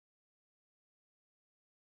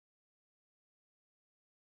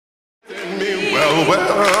Well,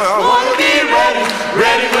 I want to be ready,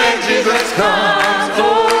 ready when Jesus comes.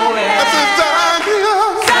 Oh, yeah. Sign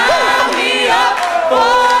me up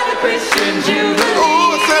for the Christian Jubilee.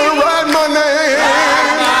 Oh, say, write my name.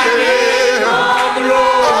 Write my name on the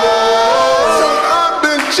road. Oh, so I've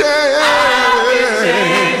been changed. Oh, yeah.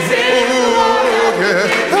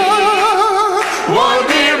 I want to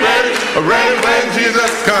be ready, ready when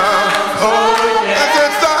Jesus comes. Oh,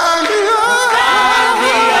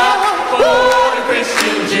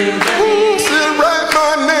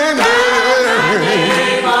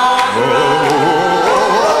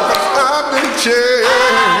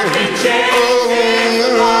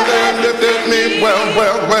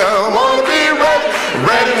 well, wanna be ready,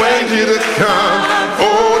 ready when Jesus comes.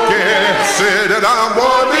 Oh yeah, said that I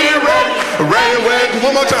wanna be ready, ready when,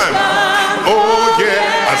 one more time. Oh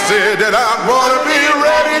yeah, I said that I wanna be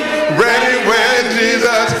ready, ready when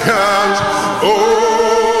Jesus comes. Oh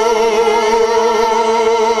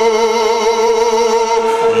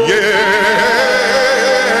yeah.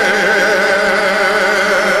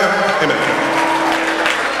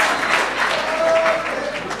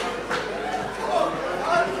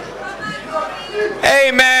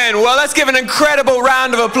 Amen. Well, let's give an incredible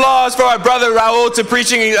round of applause for our brother Raul to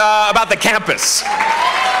preaching about the campus.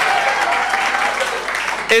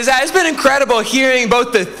 It's been incredible hearing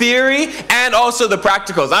both the theory and also the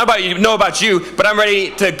practicals. I don't know about you, but I'm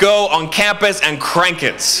ready to go on campus and crank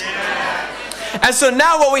it. And so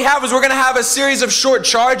now what we have is we're going to have a series of short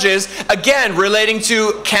charges, again, relating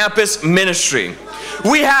to campus ministry.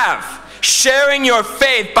 We have Sharing Your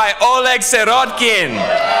Faith by Oleg Sirotkin.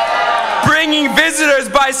 Bringing Visitors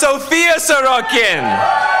by Sophia Sorokin.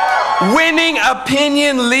 Winning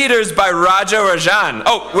Opinion Leaders by Raja Rajan.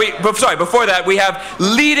 Oh, wait, sorry, before that, we have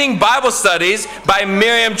Leading Bible Studies by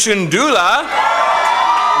Miriam Chundula.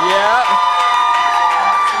 Yeah.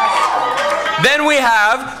 Then we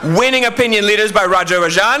have Winning Opinion Leaders by Raja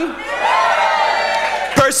Rajan.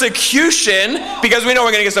 Persecution, because we know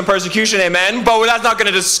we're going to get some persecution, amen, but that's not going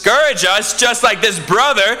to discourage us, just like this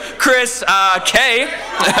brother, Chris K.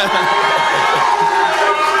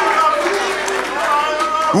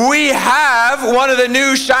 We have one of the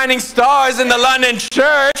new shining stars in the London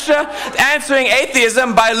church, Answering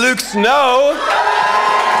Atheism by Luke Snow.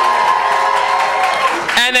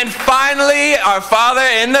 And then finally, our father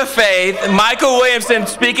in the faith, Michael Williamson,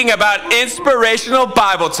 speaking about inspirational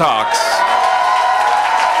Bible talks.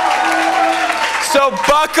 So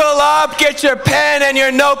buckle up, get your pen and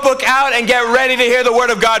your notebook out, and get ready to hear the Word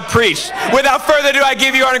of God preached. Without further ado, I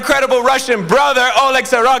give you our incredible Russian brother, Oleg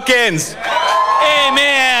Sorokin.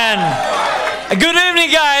 Amen. Good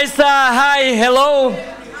evening, guys. Hi, hello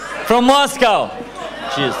from Moscow.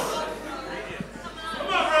 Cheers.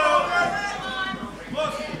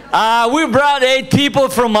 We brought 8 people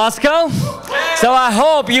from Moscow, so I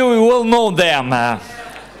hope you will know them.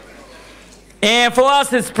 And for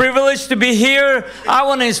us, it's a privilege to be here. I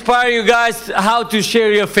want to inspire you guys how to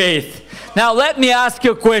share your faith. Now, let me ask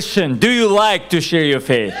you a question. Do you like to share your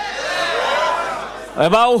faith?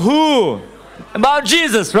 About who? About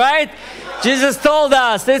Jesus, right? Jesus told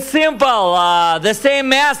us, it's simple. The same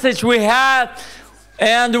message we had,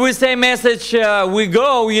 and with the same message we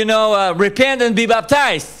go, repent and be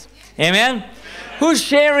baptized. Amen? Who's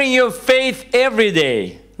sharing your faith every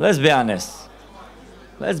day? Let's be honest.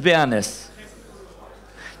 Let's be honest.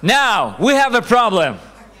 Now, we have a problem.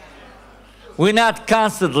 We not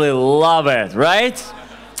constantly love it, right?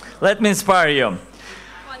 Let me inspire you.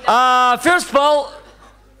 First of all,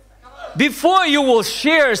 before you will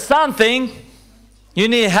share something, you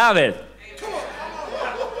need to have it.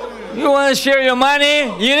 You want to share your money?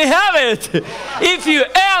 You need to have it. If you're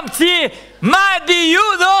empty, might be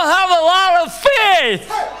you don't have a lot of faith.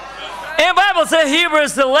 And the Bible says,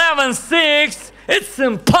 Hebrews 11:6, it's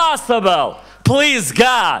impossible. Please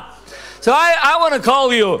God. So I want to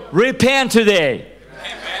call you, repent today.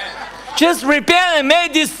 Amen. Just repent and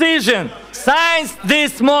make decision. Signs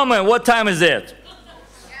this moment. What time is it?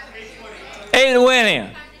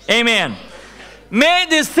 8:20. Amen. Make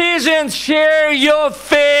decisions, share your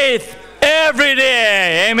faith every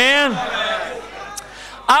day. Amen.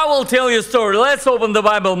 I will tell you a story. Let's open the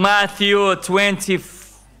Bible, Matthew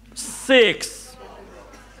 26.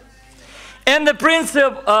 And the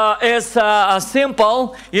principle is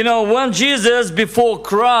simple. When Jesus, before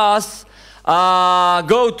cross,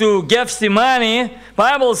 go to Gethsemane,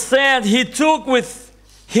 Bible said he took with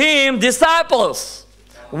him disciples.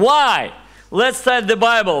 Why? Let's study the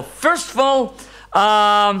Bible. First of all,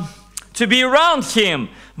 to be around him.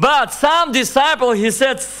 But some disciples, he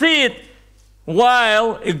said, sit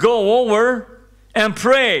while you go over and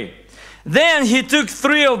pray. Then he took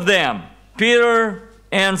 3 of them, Peter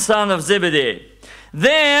and son of Zebedee.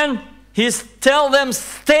 Then he tell them,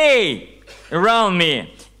 stay around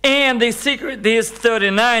me. And the secret is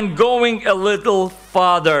 39, going a little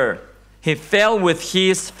farther. He fell with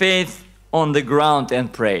his face on the ground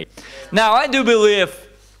and prayed. Now, I do believe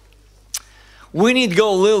we need to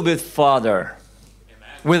go a little bit farther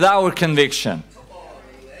with our conviction.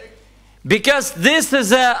 Because this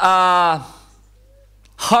is a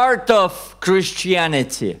heart of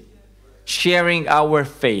Christianity, sharing our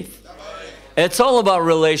faith. It's all about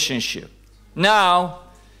relationship. Now,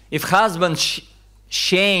 if husband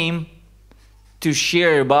shame to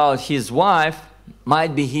share about his wife,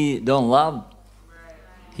 might be he don't love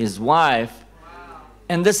his wife.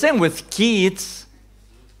 And the same with kids,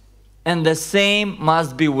 and the same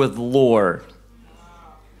must be with Lord.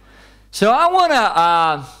 So I want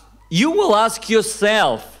to, you will ask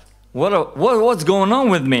yourself, what's going on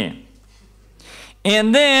with me?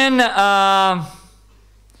 And then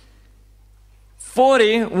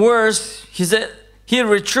 40 verse, he said, he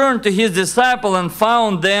returned to his disciple and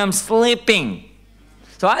found them sleeping.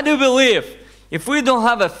 So I do believe if we don't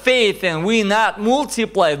have a faith and we not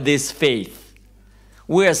multiply this faith,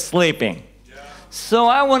 we are sleeping. So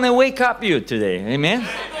I want to wake up you today. Amen?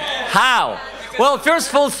 How? Well, first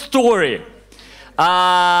of all, story.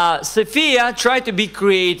 Sophia tried to be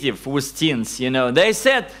creative with teens. You know, they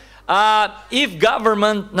said, if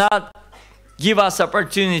government not give us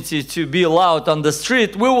opportunity to be allowed on the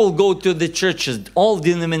street, we will go to the churches, all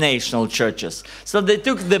denominational churches. So they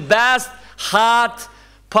took the best, hot,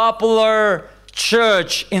 popular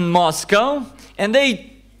church in Moscow, and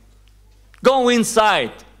they go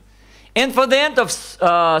inside. And for the end of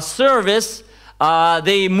service,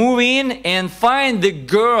 they move in and find the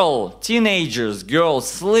girl, girl,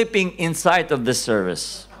 sleeping inside of the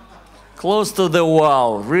service, close to the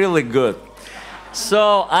wall, really good.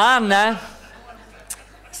 So Anna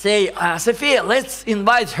say, Sophia, let's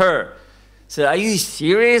invite her. So, are you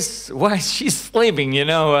serious? Why she's sleeping, you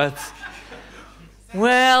know what?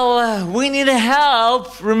 Well, we need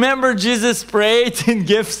help. Remember Jesus prayed in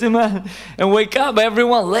Gethsemane and wake up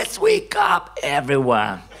everyone. Let's wake up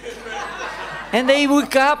everyone. And they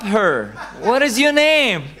wake up her. What is your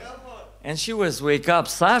name? And she was wake up,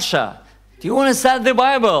 Sasha. Do you want to study the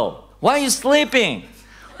Bible? Why are you sleeping?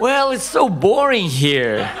 Well, it's so boring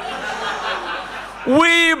here.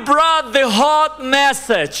 We brought the hot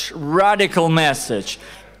message, radical message.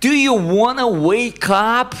 Do you want to wake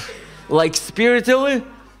up like spiritually?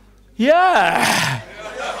 Yeah.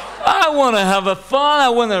 I want to have a fun. I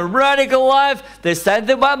want a radical life. They studied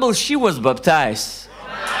the Bible. She was baptized.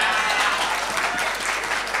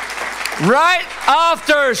 Right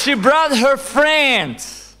after, she brought her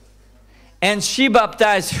friends and she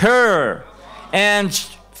baptized her. And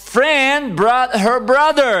friend brought her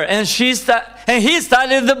brother and he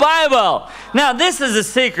studied the Bible. Now this is a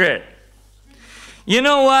secret. You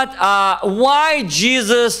know what? Why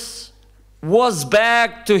Jesus was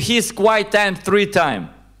back to his quiet time 3 times?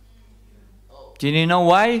 Do you know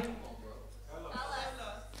why?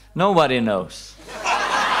 Nobody knows.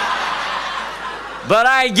 But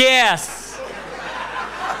I guess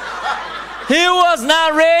he was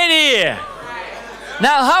not ready.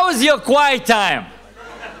 Now, how is your quiet time?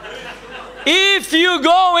 If you're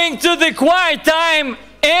going to the quiet time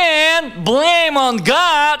and blame on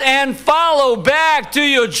God and follow back to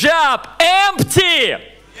your job empty,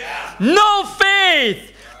 no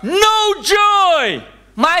faith, no joy,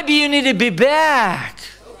 maybe you need to be back.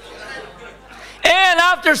 And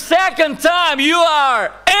after second time you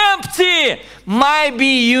are empty, maybe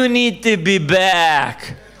you need to be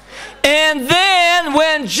back. And then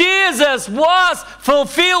when Jesus was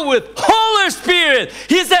fulfilled with Holy Spirit,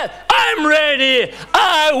 he said, I'm ready.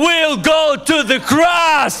 I will go to the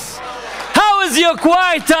cross. How is your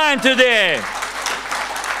quiet time today?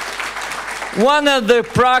 One of the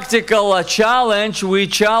practical challenge, we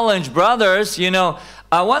challenge brothers, you know,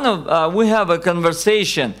 we have a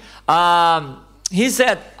conversation. He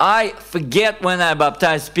said, I forget when I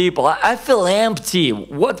baptize people. I feel empty.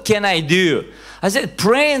 What can I do? I said,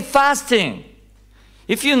 pray and fasting.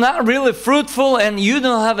 If you're not really fruitful and you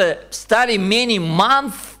don't have a study many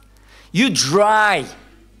months, you dry.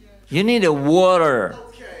 You need a water.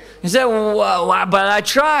 He said, well, but I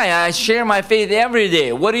try. I share my faith every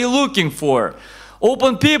day. What are you looking for?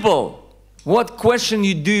 Open people. What question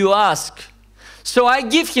do you ask? So I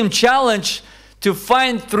give him challenge to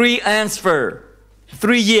find 3 answers.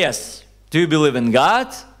 3 yes. Do you believe in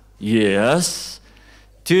God? Yes.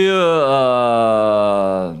 Do you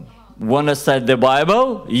want to study the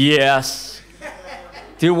Bible? Yes.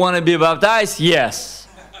 Do you want to be baptized? Yes.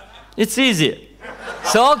 It's easy.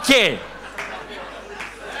 So, okay.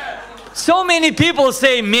 So many people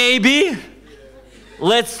say, maybe.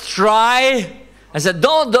 Let's try. I said,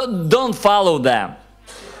 don't follow them.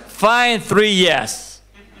 Find 3 yes.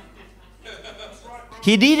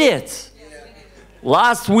 He did it.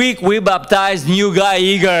 Last week we baptized new guy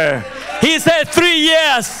Igor. He said 3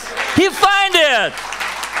 yes. He find it.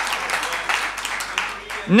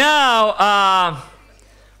 Now,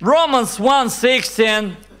 Romans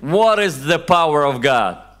 1:16. What is the power of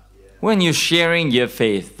God? When you're sharing your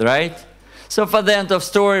faith, right? So for the end of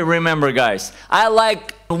story, remember guys, I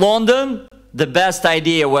like London. The best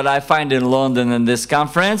idea what I find in London in this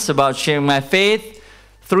conference about sharing my faith.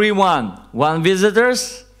 3-1. 1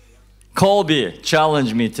 visitors. Colby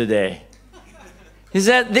challenged me today. He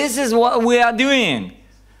said, this is what we are doing.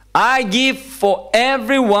 I give for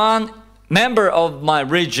every one member of my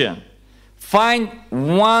region. Find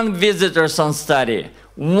 1 visitors on study.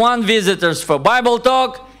 1 visitors for Bible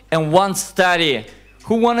talk and 1 study.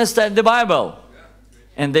 Who want to study the Bible?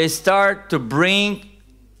 And they start to bring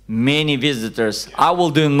many visitors. I will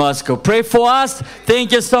do in Moscow. Pray for us.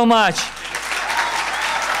 Thank you so much.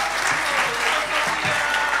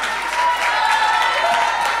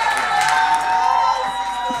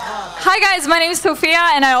 Hi guys, my name is Sofia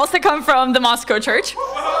and I also come from the Moscow church.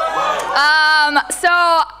 So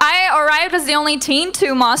I arrived as the only teen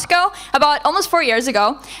to Moscow about almost 4 years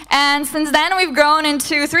ago, and since then we've grown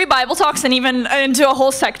into 3 Bible talks and even into a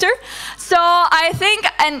whole sector. So I think,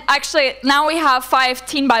 and actually now we have 5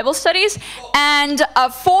 teen Bible studies, and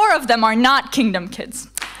 4 of them are not Kingdom kids.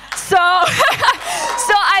 So, so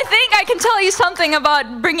I think I can tell you something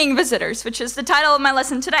about bringing visitors, which is the title of my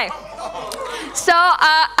lesson today. So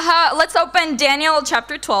let's open Daniel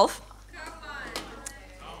chapter 12.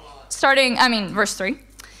 Starting, verse 3.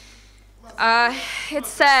 It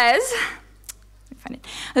says,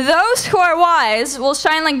 those who are wise will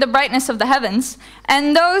shine like the brightness of the heavens,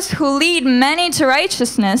 and those who lead many to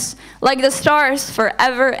righteousness like the stars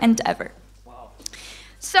forever and ever. Wow.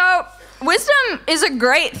 So, wisdom is a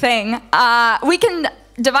great thing. We can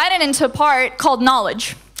divide it into a part called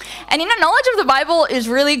knowledge. And knowledge of the Bible is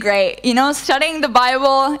really great. Studying the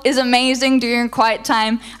Bible is amazing during quiet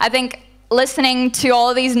time. I think listening to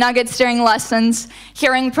all these nuggets during lessons,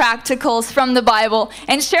 hearing practicals from the Bible,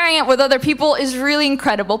 and sharing it with other people is really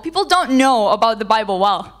incredible. People don't know about the Bible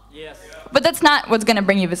well. Yes. But that's not what's going to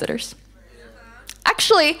bring you visitors.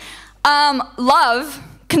 Actually, love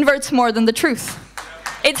converts more than the truth.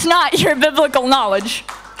 It's not your biblical knowledge.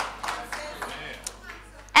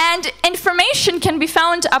 And information can be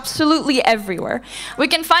found absolutely everywhere. We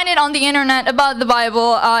can find it on the internet about the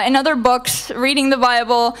Bible, in other books, reading the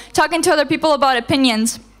Bible, talking to other people about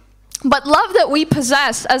opinions. But love that we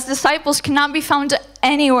possess as disciples cannot be found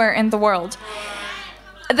anywhere in the world.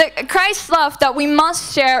 The Christ's love that we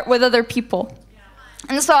must share with other people.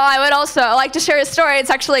 And so I would also like to share a story. It's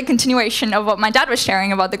actually a continuation of what my dad was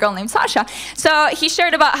sharing about the girl named Sasha. So he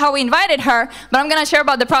shared about how we invited her, but I'm going to share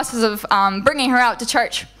about the process of bringing her out to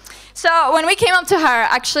church. So when we came up to her,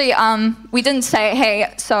 actually, we didn't say,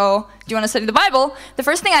 hey, so do you want to study the Bible? The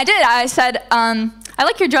first thing I did, I said, I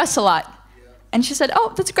like your dress a lot. And she said,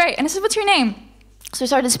 oh, that's great. And I said, what's your name? So we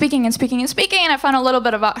started speaking and speaking and speaking, and I found a little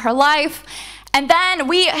bit about her life. And then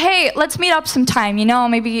hey, let's meet up sometime,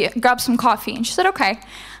 maybe grab some coffee. And she said, okay.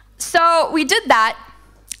 So we did that,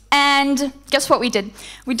 and guess what we did?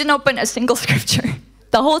 We didn't open a single scripture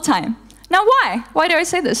the whole time. Now why? Why do I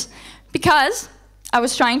say this? Because I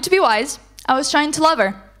was trying to be wise. I was trying to love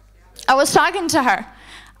her. I was talking to her.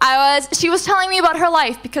 She was telling me about her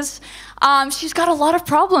life because she's got a lot of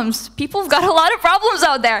problems. People have got a lot of problems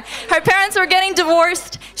out there. Her parents were getting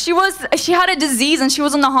divorced. She had a disease and she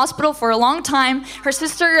was in the hospital for a long time. Her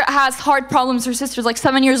sister has heart problems. Her sister's like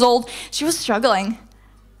 7 years old. She was struggling.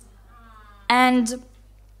 And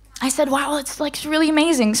I said, wow, it's really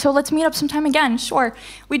amazing. So let's meet up sometime again. Sure.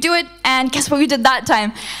 We do it, and guess what we did that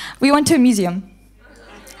time? We went to a museum.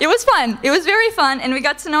 It was fun. It was very fun, and we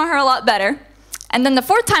got to know her a lot better. And then the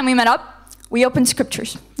 4th time we met up, we opened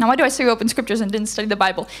scriptures. Now, why do I say we opened scriptures and didn't study the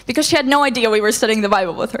Bible? Because she had no idea we were studying the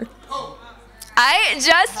Bible with her. I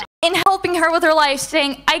just, in helping her with her life,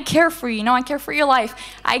 saying, I care for you, I care for your life.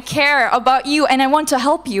 I care about you, and I want to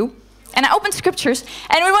help you. And I opened scriptures,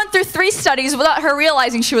 and we went through 3 studies without her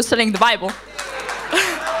realizing she was studying the Bible.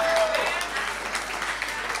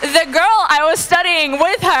 The girl I was studying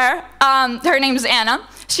with her, her name's Anna.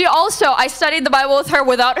 I studied the Bible with her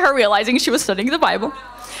without her realizing she was studying the Bible.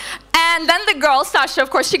 And then the girl, Sasha, of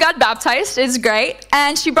course, she got baptized. It's great.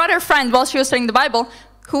 And she brought her friend while she was studying the Bible,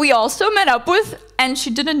 who we also met up with, and she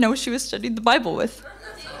didn't know she was studying the Bible with.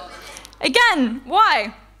 Again,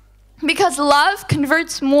 why? Because love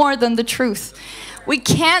converts more than the truth. We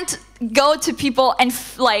can't go to people and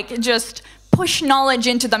like just push knowledge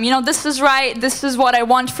into them. You know, this is right, this is what I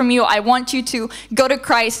want from you. I want you to go to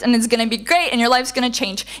Christ and it's gonna be great and your life's gonna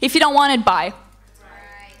change. If you don't want it, bye.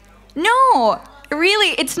 No, really,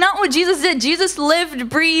 it's not what Jesus did. Jesus lived,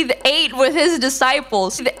 breathed, ate with his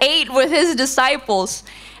disciples.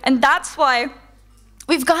 And that's why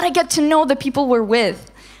we've got to get to know the people we're with.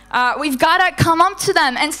 We've got to come up to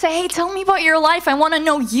them and say, hey, tell me about your life. I want to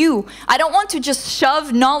know you. I don't want to just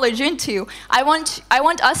shove knowledge into you. I want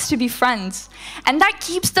us to be friends. And that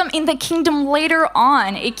keeps them in the kingdom later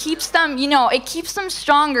on. It keeps them, you know, it keeps them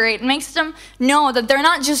stronger. It makes them know that they're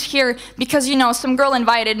not just here because, you know, some girl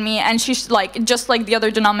invited me and she's like, just like the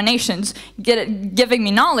other denominations, giving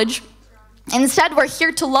me knowledge. Instead, we're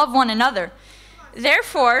here to love one another.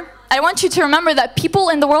 Therefore, I want you to remember that people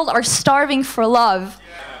in the world are starving for love.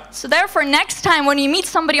 So therefore, next time when you meet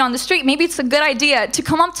somebody on the street, maybe it's a good idea to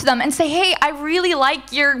come up to them and say, hey, I really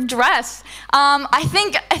like your dress. I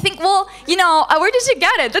think, well, you know, where did you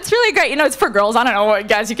get it? That's really great. You know, it's for girls. I don't know what,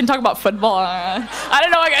 guys, you can talk about football. I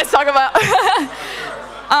don't know what guys talk about.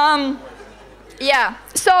 Yeah,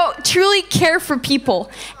 so truly care for people.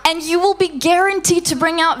 And you will be guaranteed to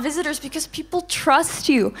bring out visitors because people trust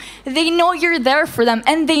you. They know you're there for them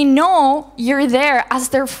and they know you're there as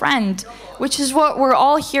their friend, which is what we're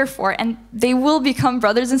all here for. And they will become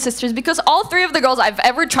brothers and sisters because all three of the girls I've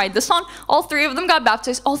ever tried this on, all three of them got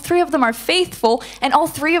baptized, all three of them are faithful, and all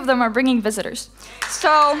three of them are bringing visitors.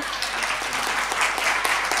 So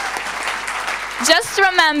just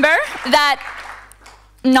remember that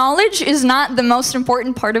knowledge is not the most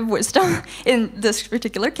important part of wisdom in this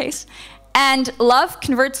particular case. And love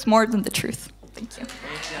converts more than the truth. Thank you.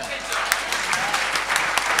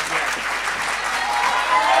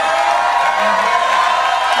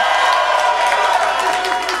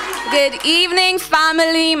 Good evening,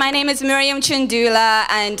 family. My name is Miriam Chundula,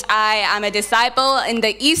 and I am a disciple in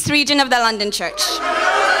the East region of the London Church.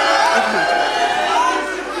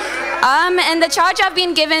 And the charge I've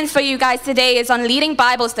been given for you guys today is on leading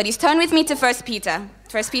Bible studies. Turn with me to 1 Peter.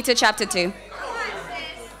 1 Peter chapter 2.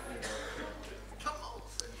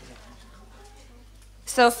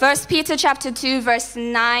 So 1 Peter chapter 2, verse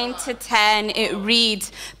 9 to 10, it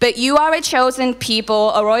reads, "But you are a chosen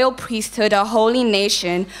people, a royal priesthood, a holy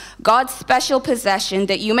nation, God's special possession,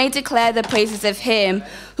 that you may declare the praises of him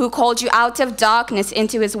who called you out of darkness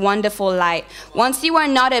into his wonderful light. Once you were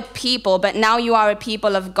not a people, but now you are a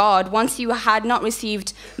people of God. Once you had not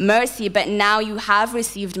received mercy, but now you have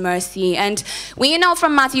received mercy." And we know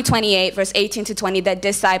from Matthew 28, verse 18 to 20, that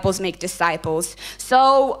disciples make disciples.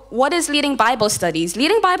 So what is leading Bible studies?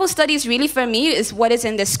 Leading Bible studies really for me is what is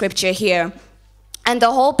in the scripture here. And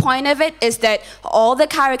the whole point of it is that all the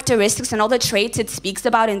characteristics and all the traits it speaks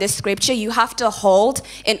about in this scripture, you have to hold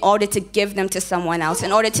in order to give them to someone else,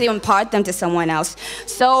 in order to impart them to someone else.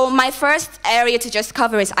 So my first area to just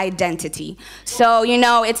cover is identity. So, you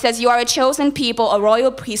know, it says you are a chosen people, a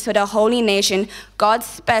royal priesthood, a holy nation, God's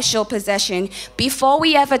special possession. Before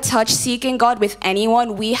we ever touch seeking God with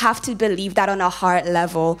anyone, we have to believe that on a heart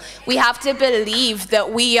level. We have to believe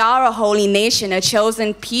that we are a holy nation, a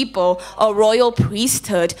chosen people, a royal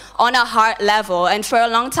priesthood on a heart level. And for a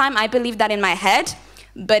long time, I believed that in my head,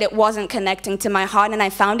 but it wasn't connecting to my heart, and I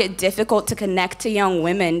found it difficult to connect to young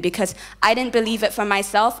women because I didn't believe it for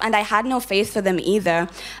myself and I had no faith for them either.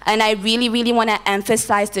 And I really, really want to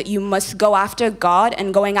emphasize that you must go after God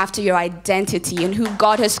and going after your identity and who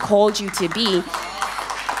God has called you to be.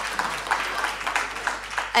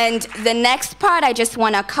 And the next part I just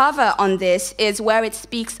want to cover on this is where it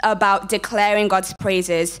speaks about declaring God's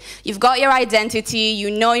praises. You've got your identity, you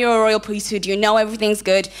know you're a royal priesthood, you know everything's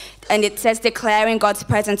good, and it says declaring God's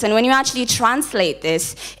presence. And when you actually translate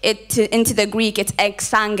this into the Greek, it's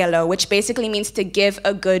exangelo, which basically means to give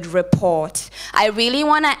a good report. I really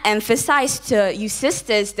want to emphasize to you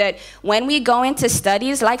sisters that when we go into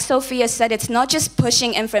studies, like Sophia said, it's not just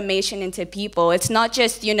pushing information into people. It's not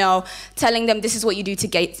just, you know, telling them this is what you do to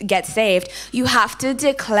get saved. You have to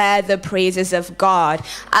declare the praises of God.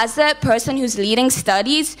 As a person who's leading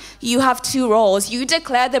studies, you have two roles. You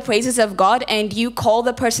declare the praises of God and you call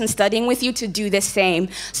the person studying with you to do the same.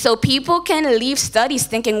 So people can leave studies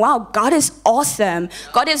thinking, wow, God is awesome.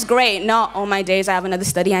 God is great. No, oh my days, I have another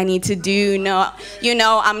study I need to do. No, you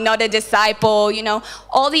know, I'm not a disciple. You know,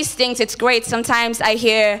 all these things, it's great. Sometimes I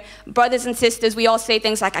hear brothers and sisters, we all say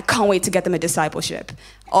things like, I can't wait to get them a discipleship.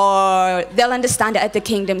 Or they'll understand it at the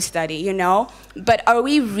kingdom study, you know? But are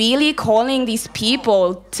we really calling these people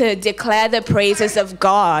to declare the praises of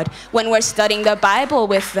God when we're studying the Bible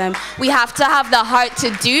with them? We have to have the heart to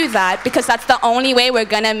do that, because that's the only way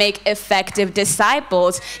we're going to make effective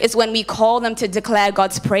disciples, is when we call them to declare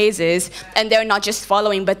God's praises, and they're not just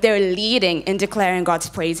following, but they're leading in declaring God's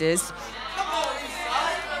praises.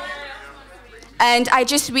 And I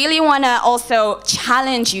just really want to also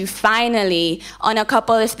challenge you finally on a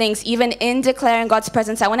couple of things. Even in declaring God's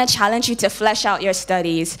presence, I want to challenge you to flesh out your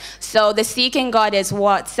studies. So the seeking God is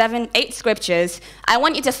what? 8 scriptures. I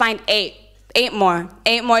want you to find 8 more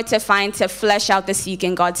to find, to flesh out the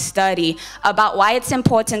seeking God study about why it's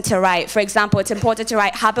important to write. For example, it's important to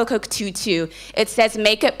write Habakkuk 2:2. It says,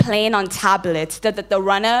 make it plain on tablets, that the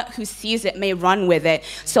runner who sees it may run with it.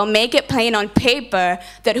 So make it plain on paper,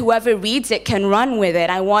 that whoever reads it can run with it.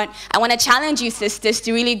 I want to challenge you, sisters, to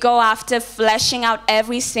really go after fleshing out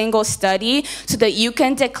every single study so that you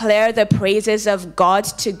can declare the praises of God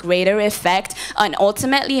to greater effect and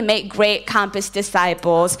ultimately make great campus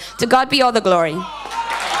disciples. To God be all the glory.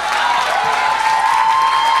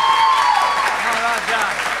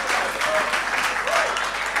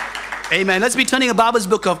 Amen. Let's be turning a Bible's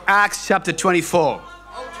book of Acts chapter 24.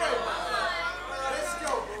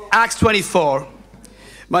 Acts 24.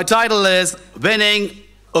 My title is Winning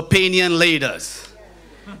Opinion Leaders.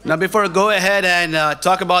 Now before I go ahead and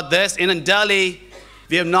talk about this, in Delhi,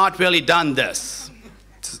 we have not really done this.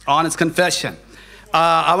 It's honest confession.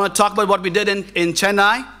 I want to talk about what we did in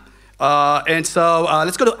Chennai. And so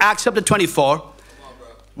let's go to Acts chapter 24,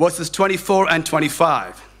 verses 24 and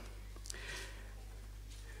 25.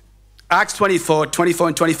 Acts 24, 24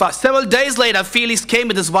 and 25. Several days later, Felix came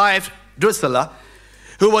with his wife, Drusilla,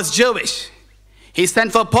 who was Jewish. He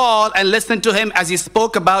sent for Paul and listened to him as he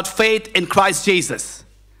spoke about faith in Christ Jesus.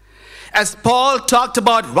 As Paul talked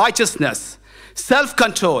about righteousness,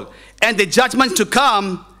 self-control, and the judgment to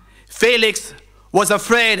come, Felix was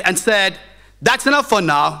afraid and said, "That's enough for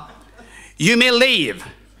now. You may leave.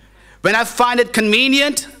 When I find it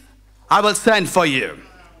convenient, I will send for you."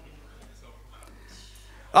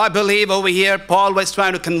 I believe over here, Paul was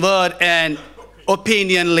trying to convert an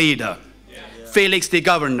opinion leader, Felix the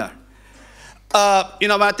governor.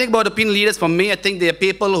 When I think about opinion leaders, for me, I think they are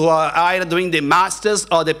people who are either doing the master's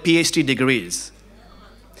or the PhD degrees.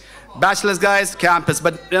 Bachelor's guys, campus,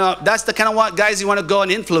 but that's the kind of guys you want to go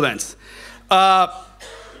and influence. I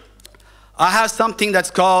have something that's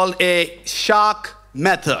called a shock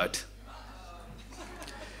method.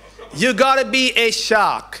 You gotta be a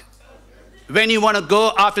shock when you want to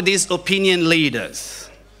go after these opinion leaders.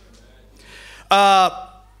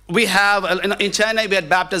 We have, in Chennai, we had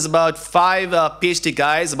baptized about 5 PhD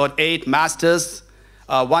guys, about 8 masters,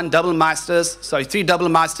 3 double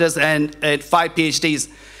masters, and 5 PhDs.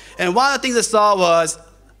 And one of the things I saw was,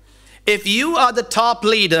 if you are the top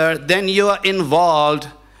leader, then you are involved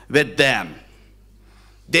with them.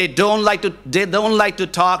 They don't like to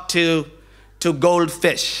talk to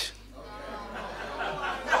goldfish.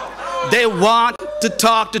 They want to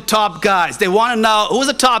talk to top guys. They want to know who's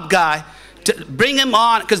the top guy, to bring him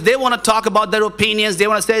on, because they want to talk about their opinions. They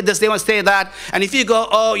want to say this, they want to say that. And if you go,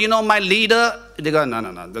 "Oh, my leader," they go, no,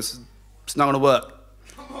 it's not going to work.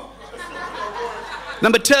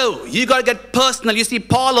 Number 2, you got to get personal. You see,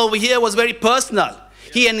 Paul over here was very personal.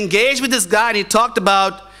 He engaged with this guy and he talked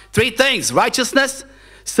about 3 things: righteousness,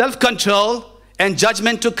 self-control, and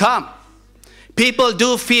judgment to come. People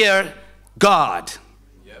do fear God.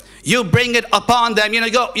 Yep. You bring it upon them.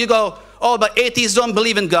 You go, "Oh, but atheists don't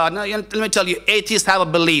believe in God." No, let me tell you, atheists have a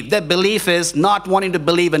belief. Their belief is not wanting to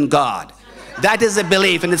believe in God. That is a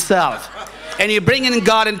belief in itself. And you bring in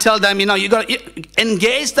God and tell them, you got to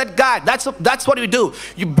engage that guy. That's what you do.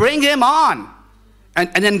 You bring him on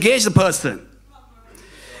and engage the person.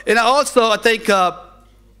 Also, I think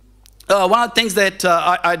one of the things that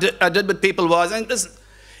I did with people was, and this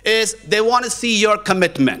is, they want to see your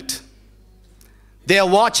commitment. They are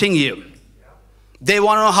watching you. They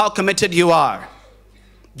want to know how committed you are.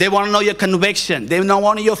 They want to know your conviction. They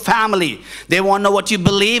want to know your family. They want to know what you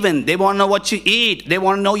believe in. They want to know what you eat. They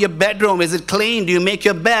want to know your bedroom. Is it clean? Do you make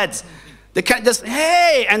your beds? They can't just,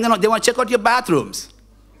 "Hey," and then they want to check out your bathrooms.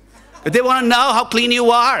 They want to know how clean you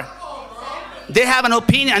are. They have an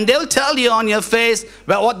opinion, and they'll tell you on your face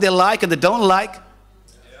about what they like and they don't like.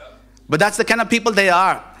 But that's the kind of people they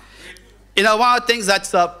are. One of the things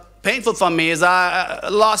that's painful for me is I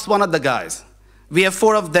lost one of the guys. We have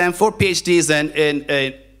 4 of them, 4 PhDs, in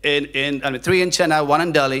 3 in Chennai, 1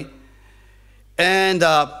 in Delhi. And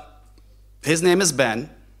his name is Ben.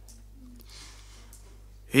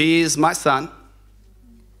 He's my son.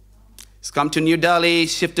 He's come to New Delhi,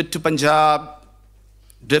 shifted to Punjab,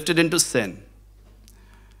 drifted into sin.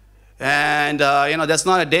 And, there's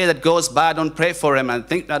not a day that goes by I don't pray for him. I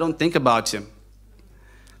don't think about him.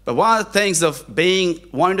 But one of the things of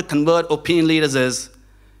wanting to convert opinion leaders is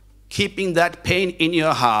keeping that pain in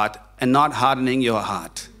your heart and not hardening your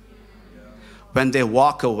heart. When they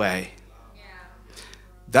walk away,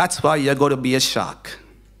 that's why you're going to be a shock.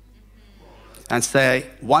 And say,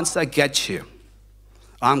 once I get you,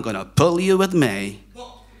 I'm going to pull you with me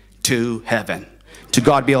to heaven. To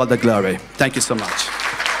God be all the glory. Thank you so much.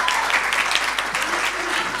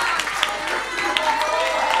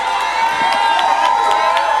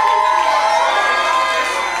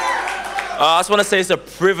 I just want to say it's a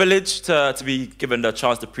privilege to be given the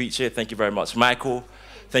chance to preach here. Thank you very much, Michael.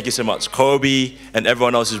 Thank you so much, Kobe, and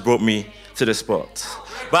everyone else who's brought me to this spot.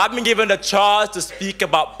 But I've been given the chance to speak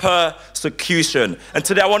about persecution. And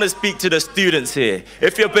today I want to speak to the students here.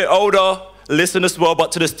 If you're a bit older, listen as well.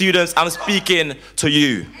 But to the students, I'm speaking to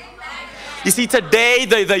you. You see, today,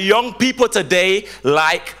 the young people today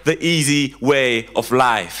like the easy way of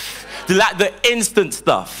life. They like the instant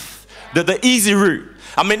stuff, the easy route.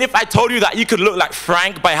 I mean, if I told you that you could look like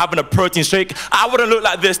Frank by having a protein shake, I wouldn't look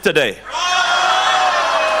like this today.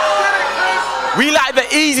 We like the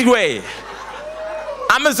easy way.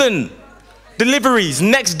 Amazon, deliveries,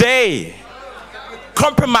 next day,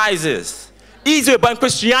 compromises, easier. But in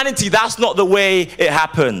Christianity, that's not the way it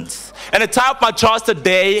happens. And the title of my charge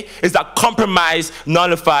today is that compromise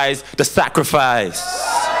nullifies the sacrifice.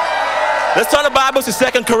 Let's turn the Bible to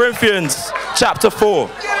 2 Corinthians chapter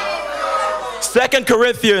 4. 2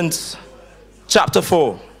 Corinthians chapter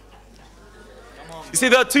 4. You see,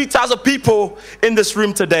 there are two types of people in this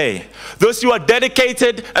room today. Those who are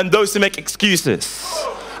dedicated and those who make excuses.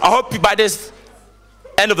 I hope by this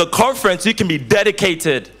end of the conference, you can be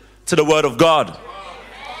dedicated to the Word of God.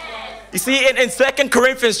 You see, in 2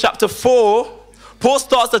 Corinthians chapter 4, Paul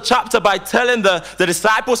starts the chapter by telling the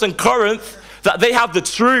disciples in Corinth that they have the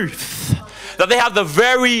truth, that they have the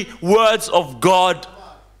very words of God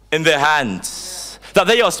in their hands, that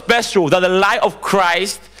they are special, that the light of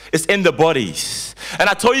Christ is in the bodies. And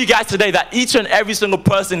I told you guys today that each and every single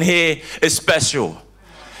person here is special.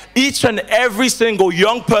 Each and every single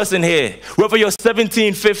young person here, whether you're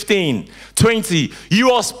 17, 15, 20,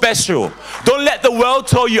 you are special. Don't let the world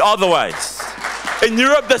tell you otherwise. In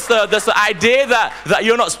Europe, there's the idea that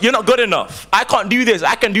you're not good enough. I can't do this,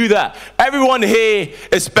 I can do that. Everyone here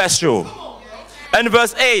is special. And in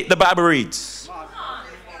verse 8, the Bible reads,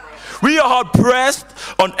 we are hard pressed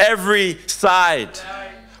on every side,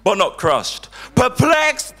 but not crushed.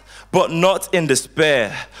 Perplexed, but not in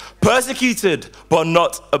despair. Persecuted, but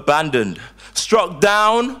not abandoned. Struck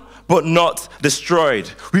down, but not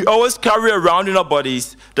destroyed. We always carry around in our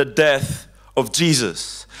bodies the death of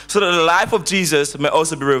Jesus, so that the life of Jesus may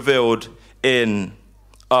also be revealed in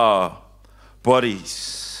our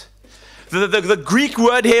bodies. The Greek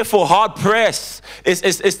word here for hard press is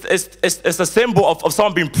a symbol of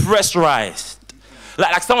someone being pressurized.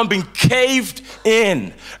 Like someone being caved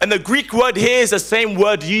in. And the Greek word here is the same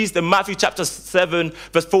word used in Matthew chapter 7,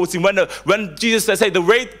 verse 14, when Jesus says, hey, the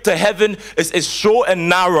way to heaven is short and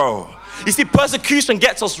narrow. You see, persecution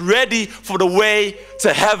gets us ready for the way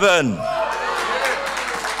to heaven.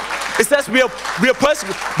 It says we are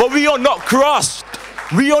persecuted, but we are not crushed.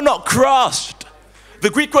 We are not crushed. The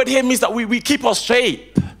Greek word here means that we keep our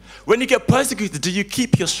shape. When you get persecuted, do you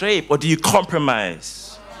keep your shape or do you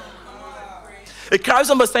compromise? It carries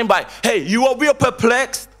on by saying, hey, we are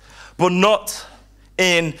perplexed, but not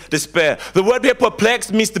in despair. The word here,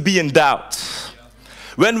 perplexed, means to be in doubt.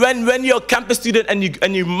 When you're a campus student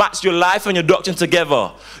and you match your life and your doctrine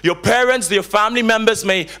together, your parents, your family members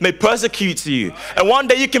may persecute you. And one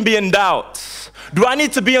day you can be in doubt. Do I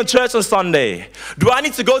need to be in church on Sunday? Do I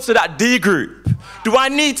need to go to that D group? Do I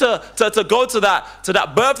need to go to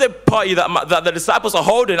that birthday party that the disciples are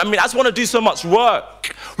holding? I mean, I just want to do so much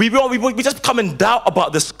work. We just come in doubt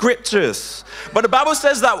about the scriptures. But the Bible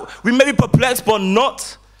says that we may be perplexed, but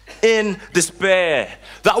not in despair.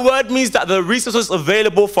 That word means that the resources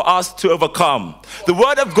available for us to overcome. The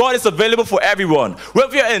word of God is available for everyone.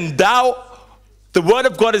 Whether you're in doubt, the word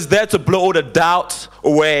of God is there to blow all the doubt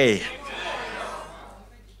away.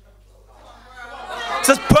 It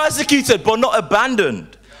says persecuted but not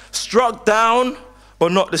abandoned, struck down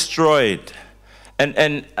but not destroyed.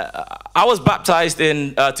 And I was baptized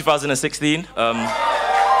in 2016, April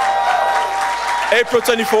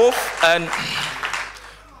 24th, and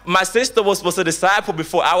my sister was a disciple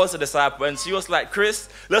before I was a disciple, and she was like, Chris,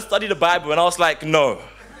 let's study the Bible, and I was like, no.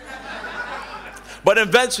 But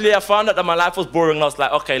eventually I found out that my life was boring, and I was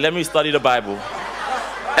like, okay, let me study the Bible.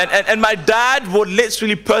 And my dad would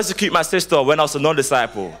literally persecute my sister when I was a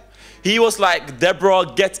non-disciple. He was like, Deborah,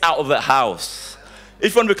 get out of the house.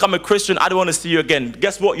 If you want to become a Christian, I don't want to see you again.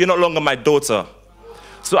 Guess what? You're no longer my daughter.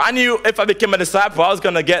 So I knew if I became a disciple, I was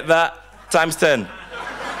going to get that times 10.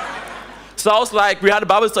 So I was like, we had a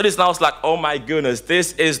Bible studies, and I was like, oh my goodness,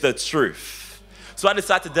 this is the truth. So I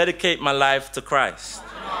decided to dedicate my life to Christ.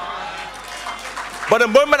 But the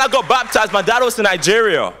moment I got baptized, my dad was in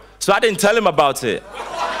Nigeria, so I didn't tell him about it.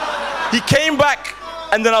 He came back,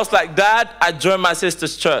 and then I was like, Dad, I joined my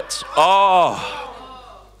sister's church.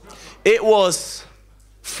 Oh, it was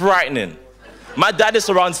frightening. My dad is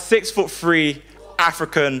around 6'3"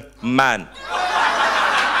 African man.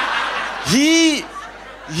 He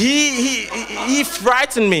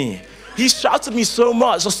frightened me. He shouted me so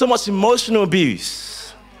much, so much emotional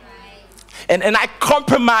abuse. And I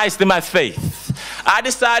compromised in my faith. I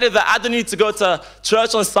decided that I don't need to go to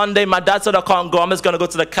church on Sunday. My dad said I can't go. I'm just going to go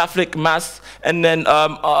to the Catholic Mass. And then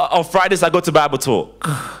on Fridays, I go to Bible talk.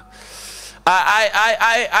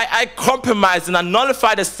 I compromised and I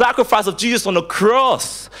nullified the sacrifice of Jesus on the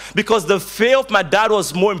cross because the faith of my dad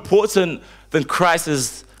was more important than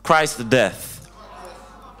Christ's death.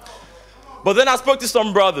 But then I spoke to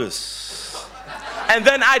some brothers. And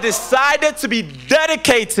then I decided to be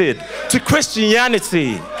dedicated to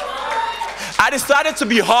Christianity. I decided to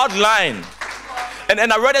be hardline.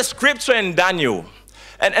 And I read a scripture in Daniel.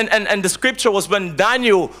 And the scripture was when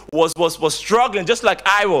Daniel was struggling just like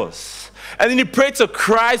I was. And then he prayed to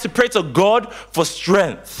Christ, he prayed to God for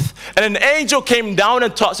strength. And an angel came down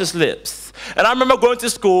and touched his lips. And I remember going to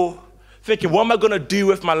school thinking, what am I going to do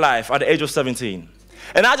with my life at the age of 17?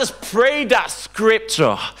 And I just prayed that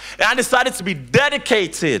scripture. And I decided to be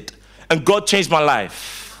dedicated. And God changed my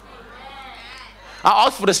life. I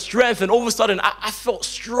asked for the strength, and all of a sudden, I felt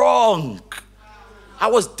strong. I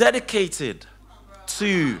was dedicated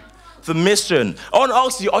to the mission. I want to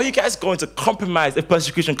ask you, are you guys going to compromise if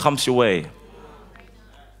persecution comes your way?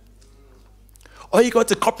 Are you going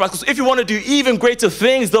to compromise? Because if you want to do even greater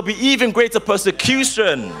things, there'll be even greater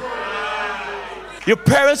persecution. Your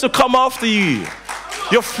parents will come after you.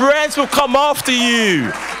 Your friends will come after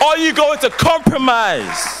you. Are you going to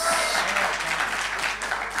compromise?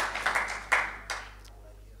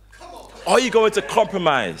 Are you going to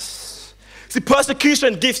compromise? See,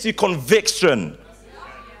 persecution gives you conviction.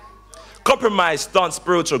 Compromise stunts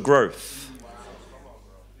spiritual growth.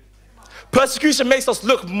 Persecution makes us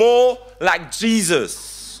look more like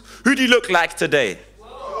Jesus. Who do you look like today?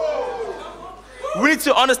 We need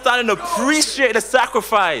to understand and appreciate the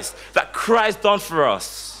sacrifice that Christ done for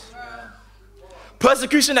us.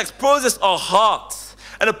 Persecution exposes our hearts,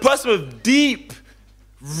 and a person with deep-rooted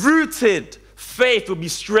faith will be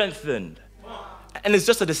strengthened. And it's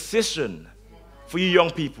just a decision for you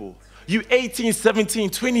young people. You 18, 17,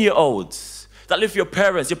 20-year-olds that live with your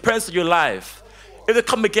parents are your life. If they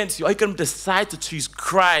come against you, are you going to decide to choose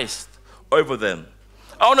Christ over them?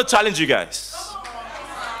 I want to challenge you guys.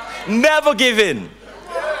 Never give in.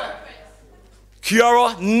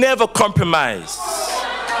 Kiara, never compromise.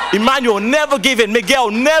 Emmanuel, never give in.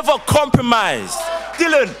 Miguel, never compromise.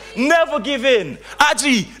 Dylan, never give in.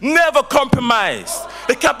 Aji, never compromise.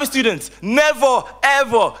 The campus students, never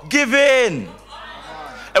ever give in.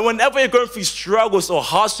 And whenever you're going through struggles or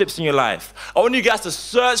hardships in your life, I want you guys to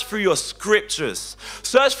search through your scriptures.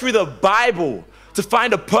 Search through the Bible to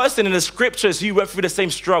find a person in the scriptures who went through the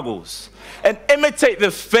same struggles. And imitate their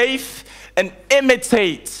faith and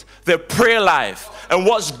imitate their prayer life. And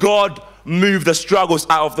watch God move the struggles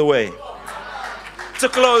out of the way. To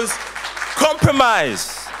close,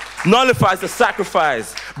 compromise nullifies the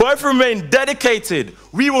sacrifice. But if we remain dedicated,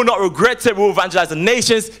 we will not regret it. We will evangelize the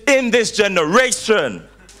nations in this generation.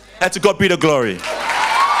 And to God be the glory.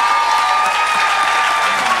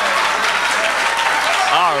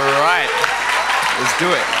 All right, let's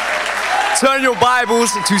do it. Turn your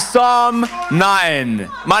Bibles to Psalm 9.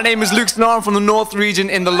 My name is Luke Snar. I'm from the North region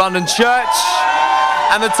in the London Church.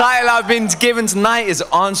 And the title I've been given tonight is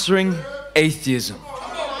Answering Atheism.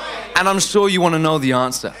 And I'm sure you want to know the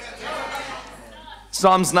answer.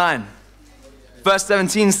 Psalms 9, verse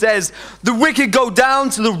 17 says, "The wicked go down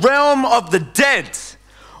to the realm of the dead,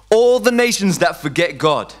 all the nations that forget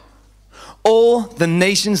God." All the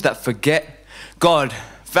nations that forget God.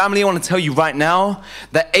 Family, I want to tell you right now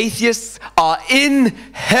that atheists are in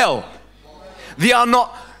hell. They are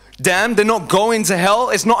not damned. They're not going to hell.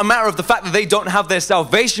 It's not a matter of the fact that they don't have their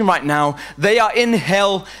salvation right now. They are in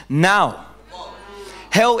hell now.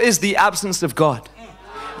 Hell is the absence of God.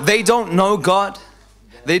 They don't know God.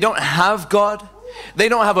 They don't have God. They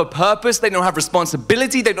don't have a purpose. They don't have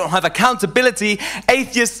responsibility. They don't have accountability.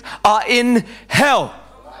 Atheists are in hell.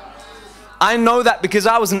 I know that because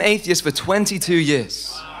I was an atheist for 22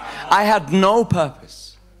 years. I had no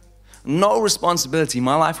purpose, no responsibility.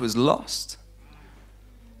 My life was lost.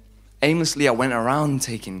 Aimlessly, I went around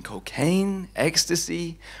taking cocaine,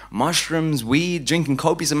 ecstasy, mushrooms, weed, drinking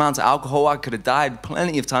copious amounts of alcohol. I could have died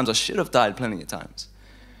plenty of times. I should have died plenty of times.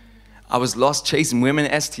 I was lost chasing women,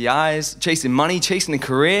 STIs, chasing money, chasing a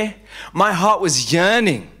career. My heart was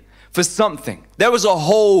yearning for something. There was a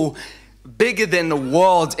hole bigger than the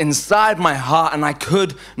world inside my heart, and I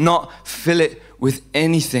could not fill it with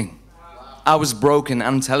anything. I was broken.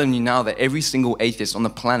 I'm telling you now that every single atheist on the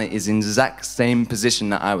planet is in the exact same position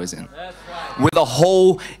that I was in. That's right. With a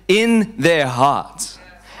hole in their heart.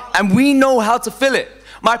 And we know how to fill it.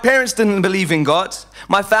 My parents didn't believe in God.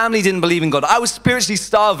 My family didn't believe in God. I was spiritually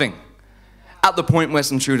starving at the point where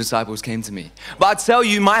some true disciples came to me. But I tell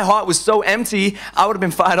you, my heart was so empty, I would have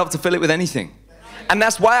been fired up to fill it with anything. And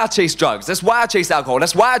that's why I chased drugs. That's why I chased alcohol.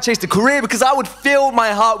 That's why I chased a career, because I would fill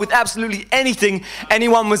my heart with absolutely anything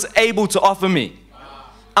anyone was able to offer me.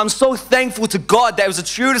 I'm so thankful to God that it was a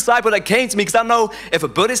true disciple that came to me, because I know if a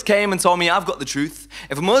Buddhist came and told me I've got the truth,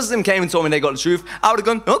 if a Muslim came and told me they got the truth, I would have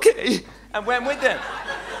gone, okay, and went with them.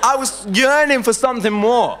 I was yearning for something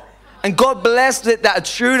more. And God blessed it that a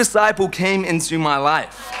true disciple came into my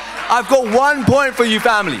life. I've got 1 point for you,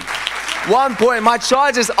 family. 1 point. My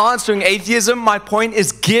charge is answering atheism. My point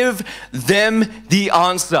is give them the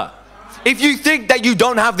answer. If you think that you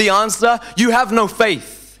don't have the answer, you have no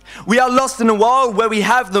faith. We are lost in a world where we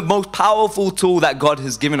have the most powerful tool that God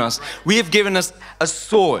has given us. We have given us a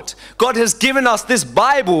sword. God has given us this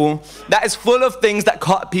Bible that is full of things that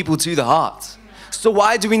cut people to the heart. So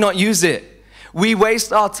why do we not use it? We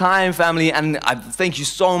waste our time, family, and I thank you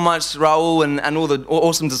so much, Raul, and all the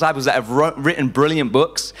awesome disciples that have written brilliant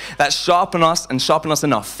books that sharpen us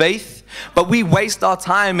in our faith. But we waste our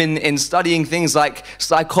time in studying things like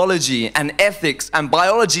psychology and ethics and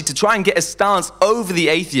biology to try and get a stance over the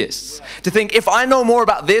atheists. To think, if I know more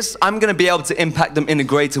about this, I'm going to be able to impact them in a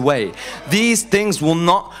greater way. These things will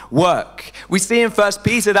not work. We see in 1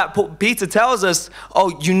 Peter that Peter tells us,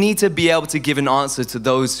 oh, you need to be able to give an answer to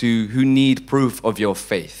those who need proof of your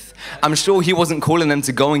faith. I'm sure he wasn't calling them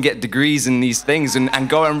to go and get degrees in these things and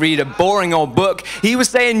go and read a boring old book. He was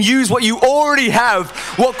saying, use what you already have,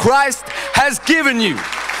 what Christ has given you.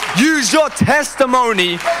 Use your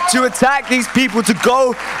testimony to attack these people, to